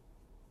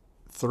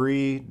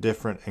three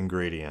different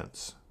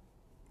ingredients.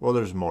 Well,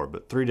 there's more,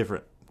 but three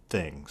different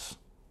things: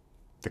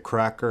 the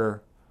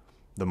cracker,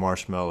 the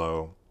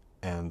marshmallow,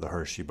 and the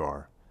Hershey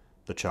bar,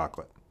 the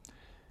chocolate.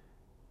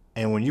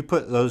 And when you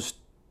put those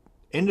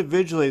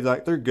individually,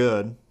 like they're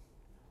good,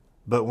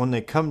 but when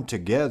they come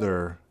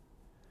together,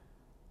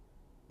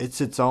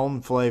 it's its own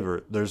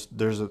flavor. There's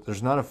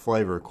not a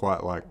flavor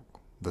quite like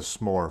the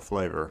s'more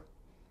flavor,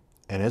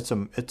 and it's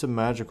a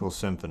magical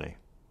symphony.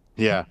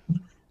 yeah.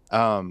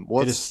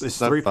 What's It's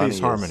so three piece funny is,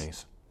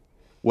 harmonies.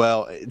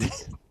 well,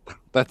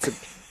 that's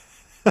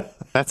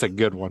that's a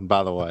good one,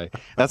 by the way.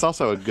 That's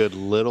also a good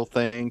little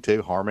thing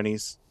too,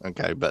 harmonies.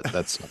 Okay, but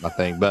that's not my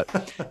thing.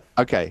 But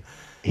okay,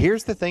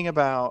 here's the thing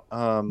about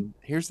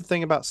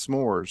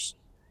s'mores.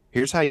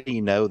 Here's how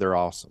you know they're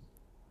awesome.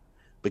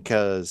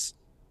 Because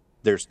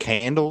there's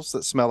candles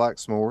that smell like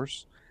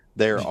s'mores.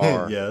 There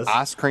are Yes.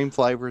 ice cream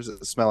flavors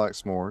that smell like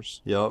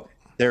s'mores. Yep.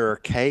 There are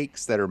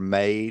cakes that are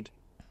made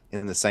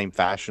in the same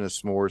fashion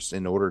as s'mores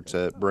in order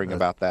to bring A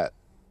about that.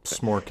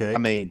 s'more I cake.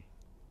 mean,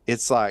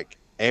 it's like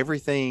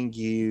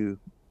everything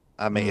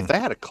I mean, if Mm. they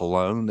had a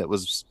cologne that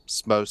was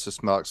supposed to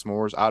smell like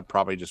s'mores, I'd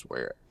probably just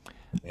wear it.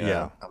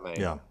 Yeah. I mean,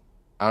 Yeah.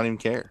 I don't even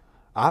care.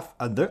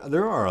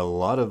 There are a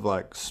lot of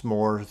like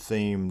s'more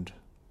themed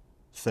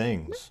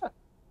things And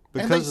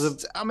they, because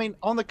of I mean,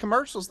 on the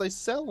commercials, they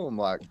sell them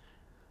like,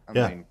 I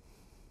yeah. mean,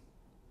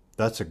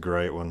 That's a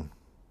great one.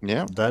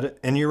 yeah.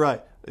 And you're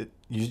right.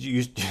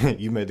 You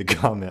you made the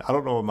comment. I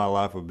don't know what my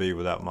life would be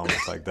without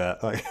moments like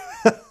that. Like,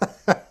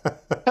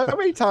 How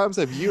many times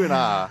have you and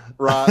I,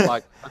 right?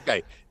 Like,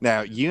 okay,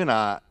 now you and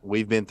I,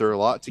 we've been through a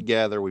lot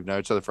together. We've known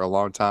each other for a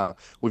long time.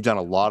 We've done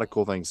a lot of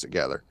cool things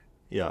together.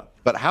 yeah,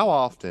 But how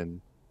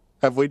often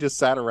have we just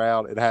sat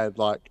around and had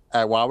like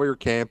while we were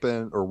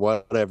camping or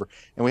whatever,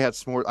 and we had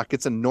s'mores? Like,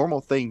 it's a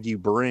normal thing you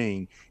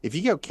bring. If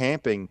you go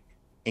camping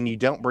and you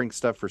don't bring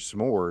stuff for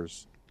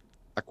s'mores,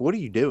 like, what are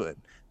you doing?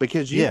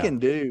 Because you yeah, can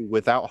do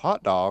without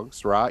hot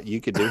dogs, right?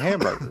 You could do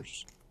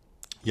hamburgers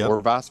yep,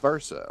 or vice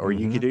versa, or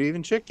you mm-hmm, could do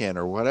even chicken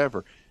or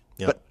whatever.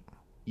 yep, But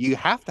you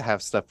have to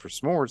have stuff for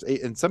s'mores.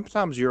 And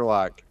sometimes you're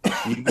like,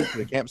 you get to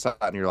the campsite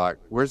and you're like,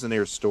 where's the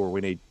nearest store?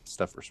 We need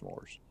stuff for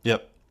s'mores.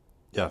 yep,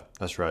 yeah.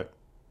 That's right.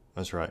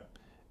 That's right.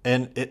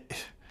 And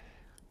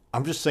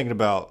I'm just thinking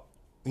about,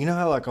 you know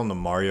how like on the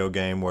Mario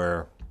game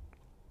where,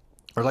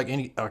 or like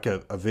any like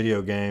a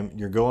video game,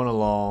 you're going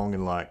along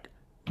and like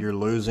you're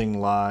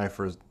losing life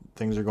or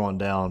things are going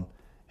down,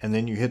 and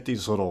then you hit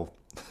these little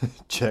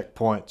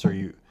checkpoints or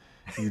you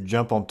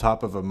jump on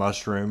top of a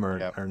mushroom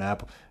Yep. or an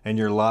apple, and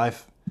your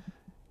life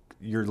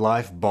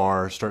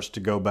bar starts to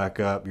go back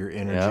up, your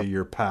energy, Yep.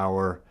 your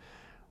power.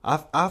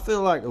 I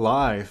feel like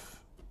life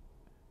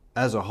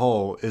as a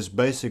whole is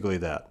basically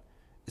that.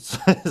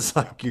 It's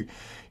like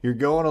you're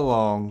going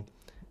along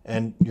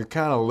and you're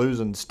kind of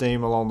losing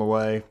steam along the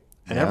way,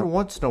 and every Yep.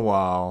 once in a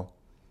while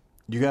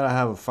you got to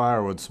have a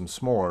fire with some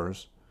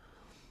s'mores,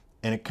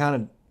 and it kind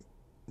of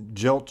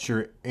jolts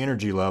your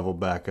energy level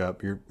back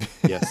up, your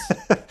Yes.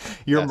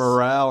 your Yes.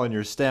 morale and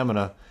your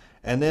stamina,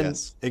 and then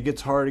Yes. it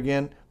gets hard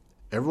again.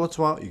 Every once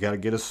in a while, you got to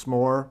get a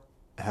s'more,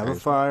 have a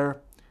Right.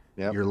 fire,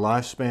 Yep. your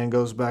lifespan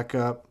goes back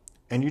up,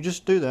 and you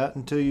just do that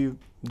until you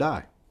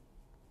die.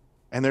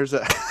 And there's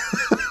a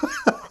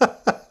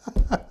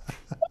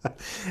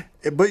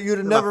But you'd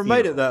have my never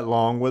made it funeral. that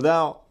long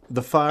without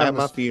the fire. At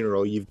my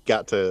funeral, you've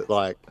got to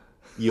like,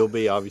 you'll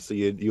be obviously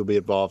you'll be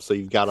involved, so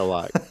you've got to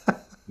like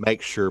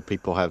make sure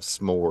people have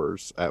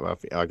s'mores at my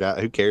funeral. Like,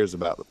 who cares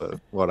about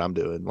what I'm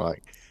doing?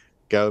 Like,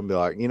 go and be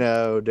like,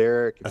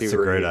 Derek, if he That's a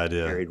were great here,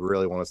 idea. he'd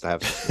really want us to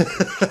have some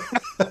s'mores.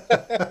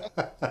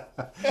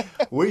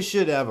 We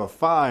should have a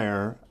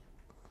fire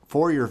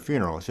for your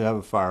funeral, you should have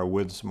a fire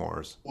with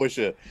s'mores. We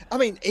should. I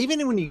mean,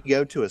 even when you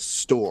go to a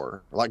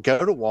store, like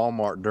go to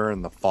Walmart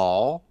during the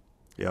fall,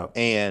 Yep.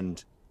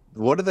 and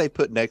what do they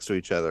put next to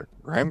each other?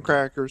 Graham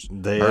crackers,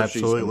 They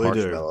Hershey's, absolutely and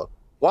marshmallow. do.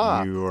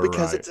 Why? You are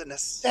Because right. it's a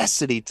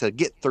necessity to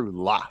get through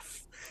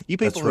life. You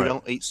people That's who right.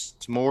 don't eat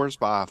s'mores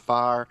by a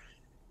fire,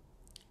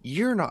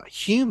 you're not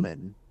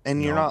human,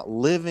 and you're No. not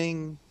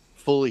living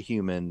fully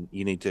human.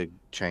 You need to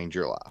change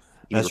your life.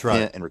 You That's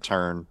repent right. and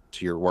return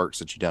to your works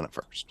that you've done at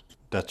first.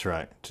 That's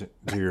right. To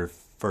your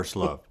first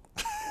love.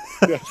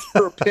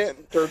 Repent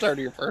and return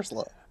to your first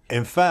love.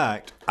 In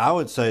fact, I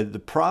would say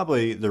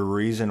probably the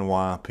reason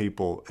why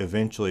people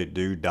eventually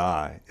do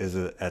die is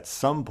that at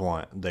some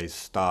point they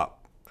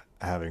stop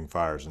having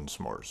fires and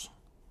s'mores,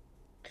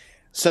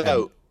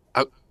 So,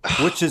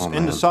 which is oh, in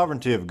man. the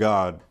sovereignty of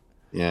God.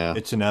 Yeah.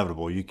 It's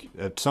inevitable.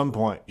 At some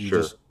point you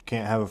Sure. just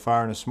can't have a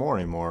fire and a s'more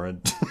anymore.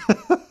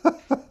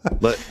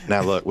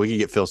 Now look, we can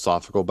get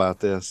philosophical about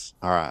this.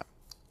 All right.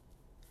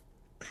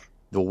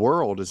 The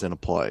world is in a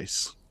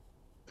place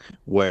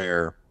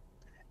where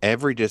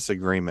every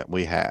disagreement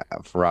we have,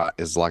 right,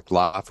 is like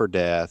life or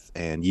death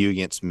and you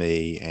against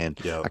me. And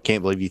Yep. I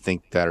can't believe you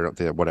think that or don't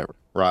think that, whatever,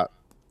 right?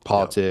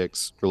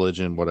 Politics,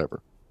 religion,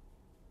 whatever.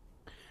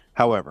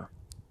 However,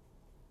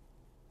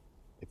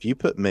 if you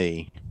put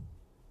me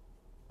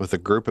with a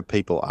group of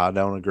people I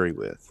don't agree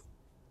with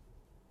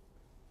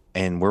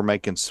and we're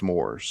making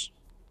s'mores,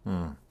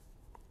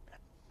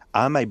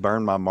 I may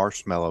burn my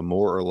marshmallow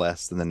more or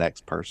less than the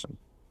next person.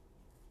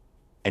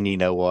 And you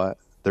know what?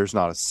 There's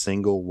not a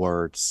single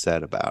word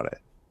said about it.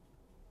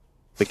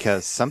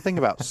 Because something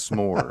about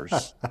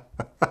s'mores,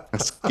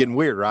 it's getting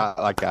weird, right?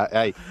 Like,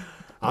 hey,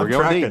 I'm we're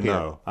going tracking deep here.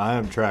 though. I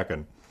am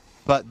tracking.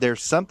 But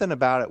there's something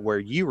about it where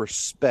you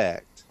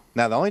respect.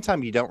 Now, the only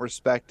time you don't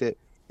respect it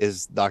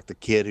is like the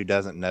kid who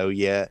doesn't know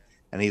yet.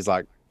 And he's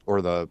like,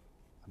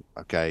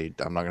 okay,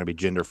 I'm not going to be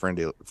gender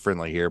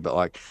friendly here, but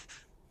like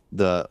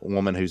the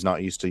woman who's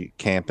not used to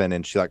camping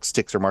and she like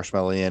sticks her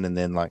marshmallow in and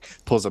then like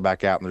pulls it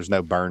back out and there's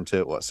no burn to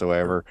it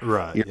whatsoever.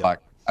 Right. You're like,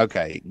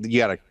 okay, you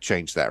got to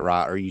change that,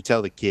 right? Or you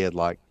tell the kid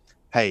like,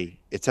 hey,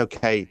 it's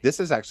okay. This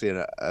is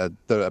actually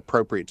the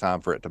appropriate time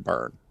for it to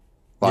burn,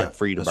 like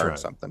for you to burn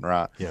something,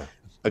 right? Yeah.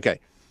 Okay.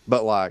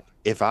 But like,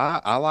 if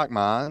I like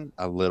mine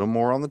a little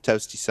more on the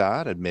toasty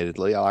side,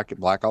 admittedly, I like it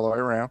black all the way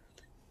around,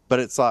 but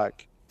it's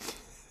like,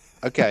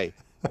 okay,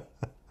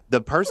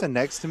 the person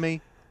next to me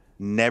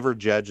never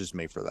judges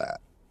me for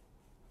that.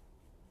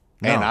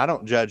 No. And I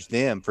don't judge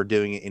them for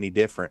doing it any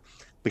different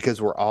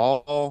because we're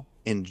all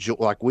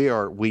like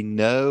we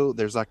know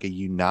there's like a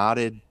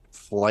united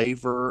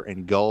flavor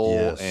and goal.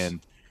 Yes. And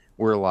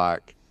we're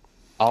like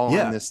all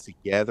in this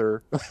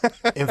together.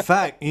 In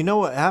fact, you know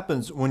what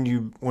happens when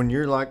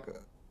you're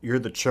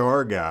the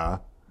char guy,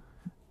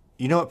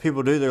 you know what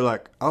people do? They're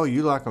like, oh,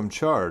 you like them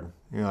charred.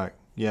 You're like,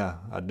 yeah,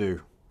 I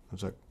do. I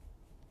was like,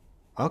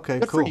 okay,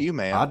 good cool. For you,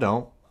 man. I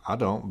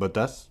don't, but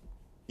that's,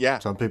 yeah,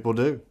 some people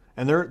do.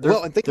 And they're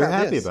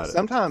happy about it.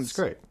 Sometimes it's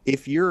great.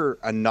 If you're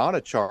not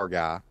a char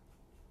guy,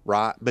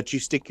 right, but you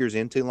stick yours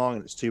in too long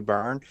and it's too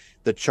burned,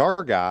 the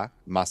char guy,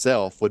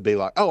 myself, would be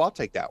like, oh, I'll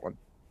take that one.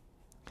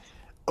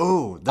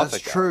 Oh, that's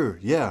true.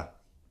 Yeah.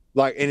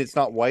 Like, and it's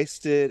not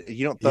wasted.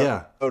 You don't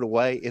throw it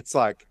away. It's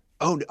like,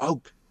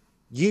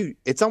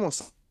 it's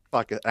almost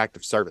like an act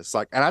of service.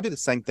 Like, and I do the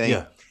same thing.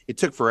 Yeah. It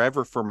took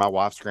forever for my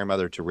wife's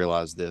grandmother to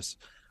realize this,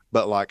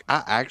 but like,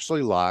 I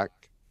actually like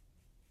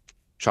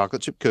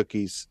chocolate chip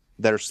cookies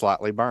that are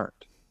slightly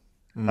burnt.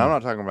 I'm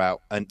not talking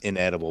about an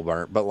inedible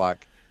burnt, but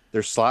like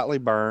they're slightly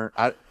burnt.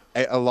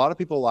 A lot of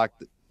people like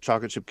the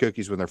chocolate chip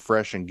cookies when they're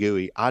fresh and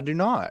gooey. I do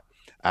not.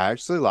 I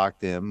actually like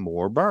them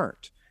more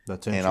burnt.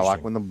 That's interesting. And I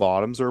like when the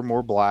bottoms are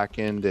more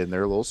blackened and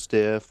they're a little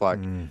stiff. Like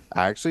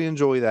I actually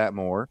enjoy that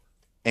more.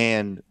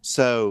 And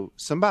so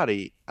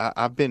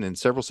I've been in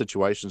several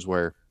situations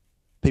where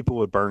people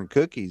would burn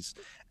cookies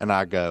and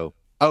I go,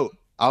 oh,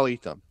 I'll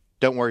eat them.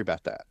 Don't worry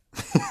about that.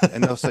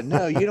 And they'll say,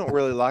 no, you don't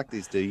really like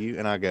these, do you?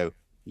 And I go,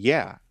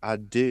 yeah, I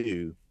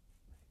do.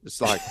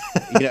 It's like,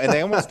 and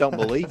they almost don't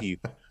believe you,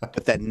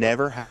 but that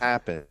never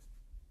happens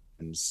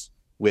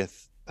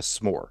with a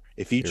s'more.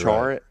 If you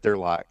char it, they're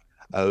like,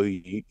 oh,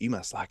 you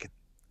must like it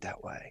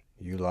that way.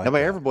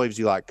 Nobody ever believes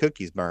you like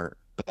cookies burnt,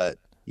 but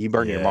you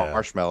burn your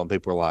marshmallow and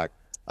people are like,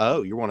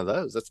 oh, you're one of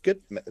those. That's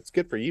good. It's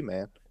good for you,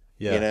 man.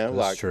 Yeah, that's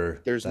like true.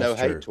 There's no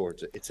hate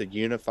towards it. It's a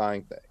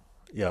unifying thing.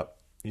 Yep.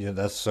 Yeah,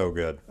 that's so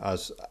good.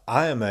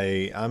 I'm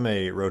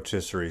a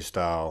rotisserie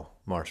style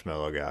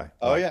marshmallow guy.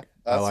 Oh yeah,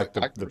 I like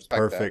the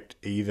perfect,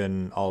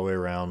 even all the way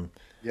around.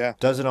 Yeah,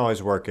 doesn't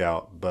always work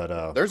out,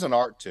 but there's an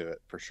art to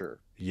it for sure.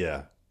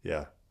 Yeah.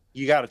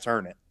 You got to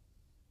turn it.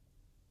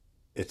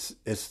 It's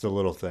the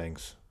little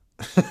things.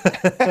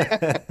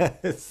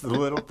 It's the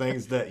little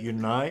things that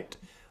unite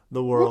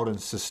the world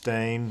and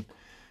sustain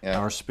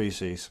our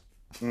species.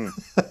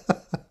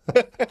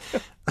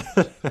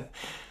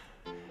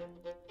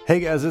 Hey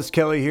guys, it's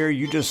Kelly here.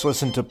 You just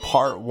listened to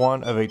part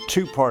 1 of a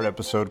 2-part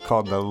episode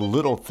called The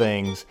Little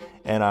Things,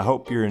 and I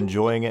hope you're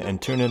enjoying it,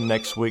 and tune in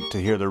next week to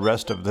hear the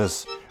rest of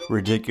this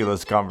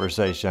ridiculous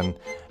conversation.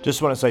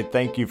 Just want to say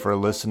thank you for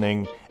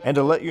listening and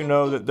to let you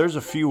know that there's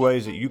a few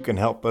ways that you can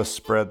help us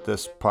spread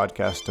this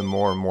podcast to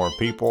more and more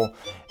people.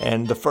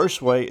 And the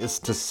first way is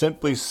to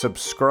simply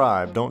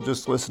subscribe. Don't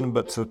just listen,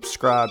 but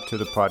subscribe to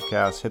the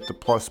podcast. Hit the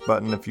plus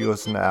button if you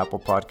listen to Apple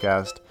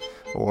Podcast,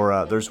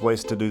 or there's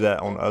ways to do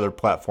that on other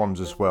platforms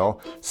as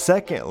well.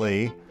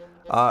 Secondly,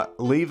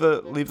 leave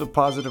a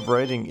positive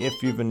rating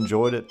if you've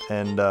enjoyed it,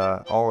 and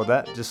all of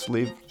that. Just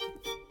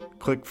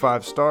click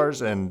 5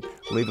 stars and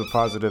leave a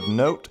positive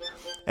note.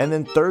 And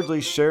then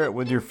thirdly, share it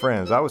with your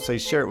friends. I would say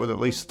share it with at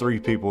least 3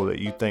 people that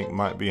you think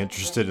might be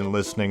interested in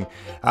listening.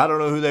 I don't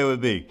know who they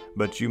would be,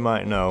 but you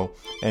might know.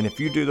 And if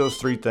you do those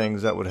 3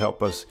 things, that would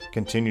help us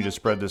continue to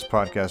spread this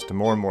podcast to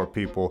more and more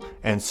people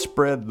and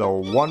spread the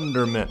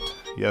wonderment.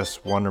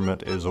 Yes,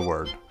 wonderment is a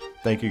word.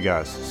 Thank you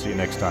guys. See you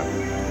next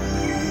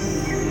time.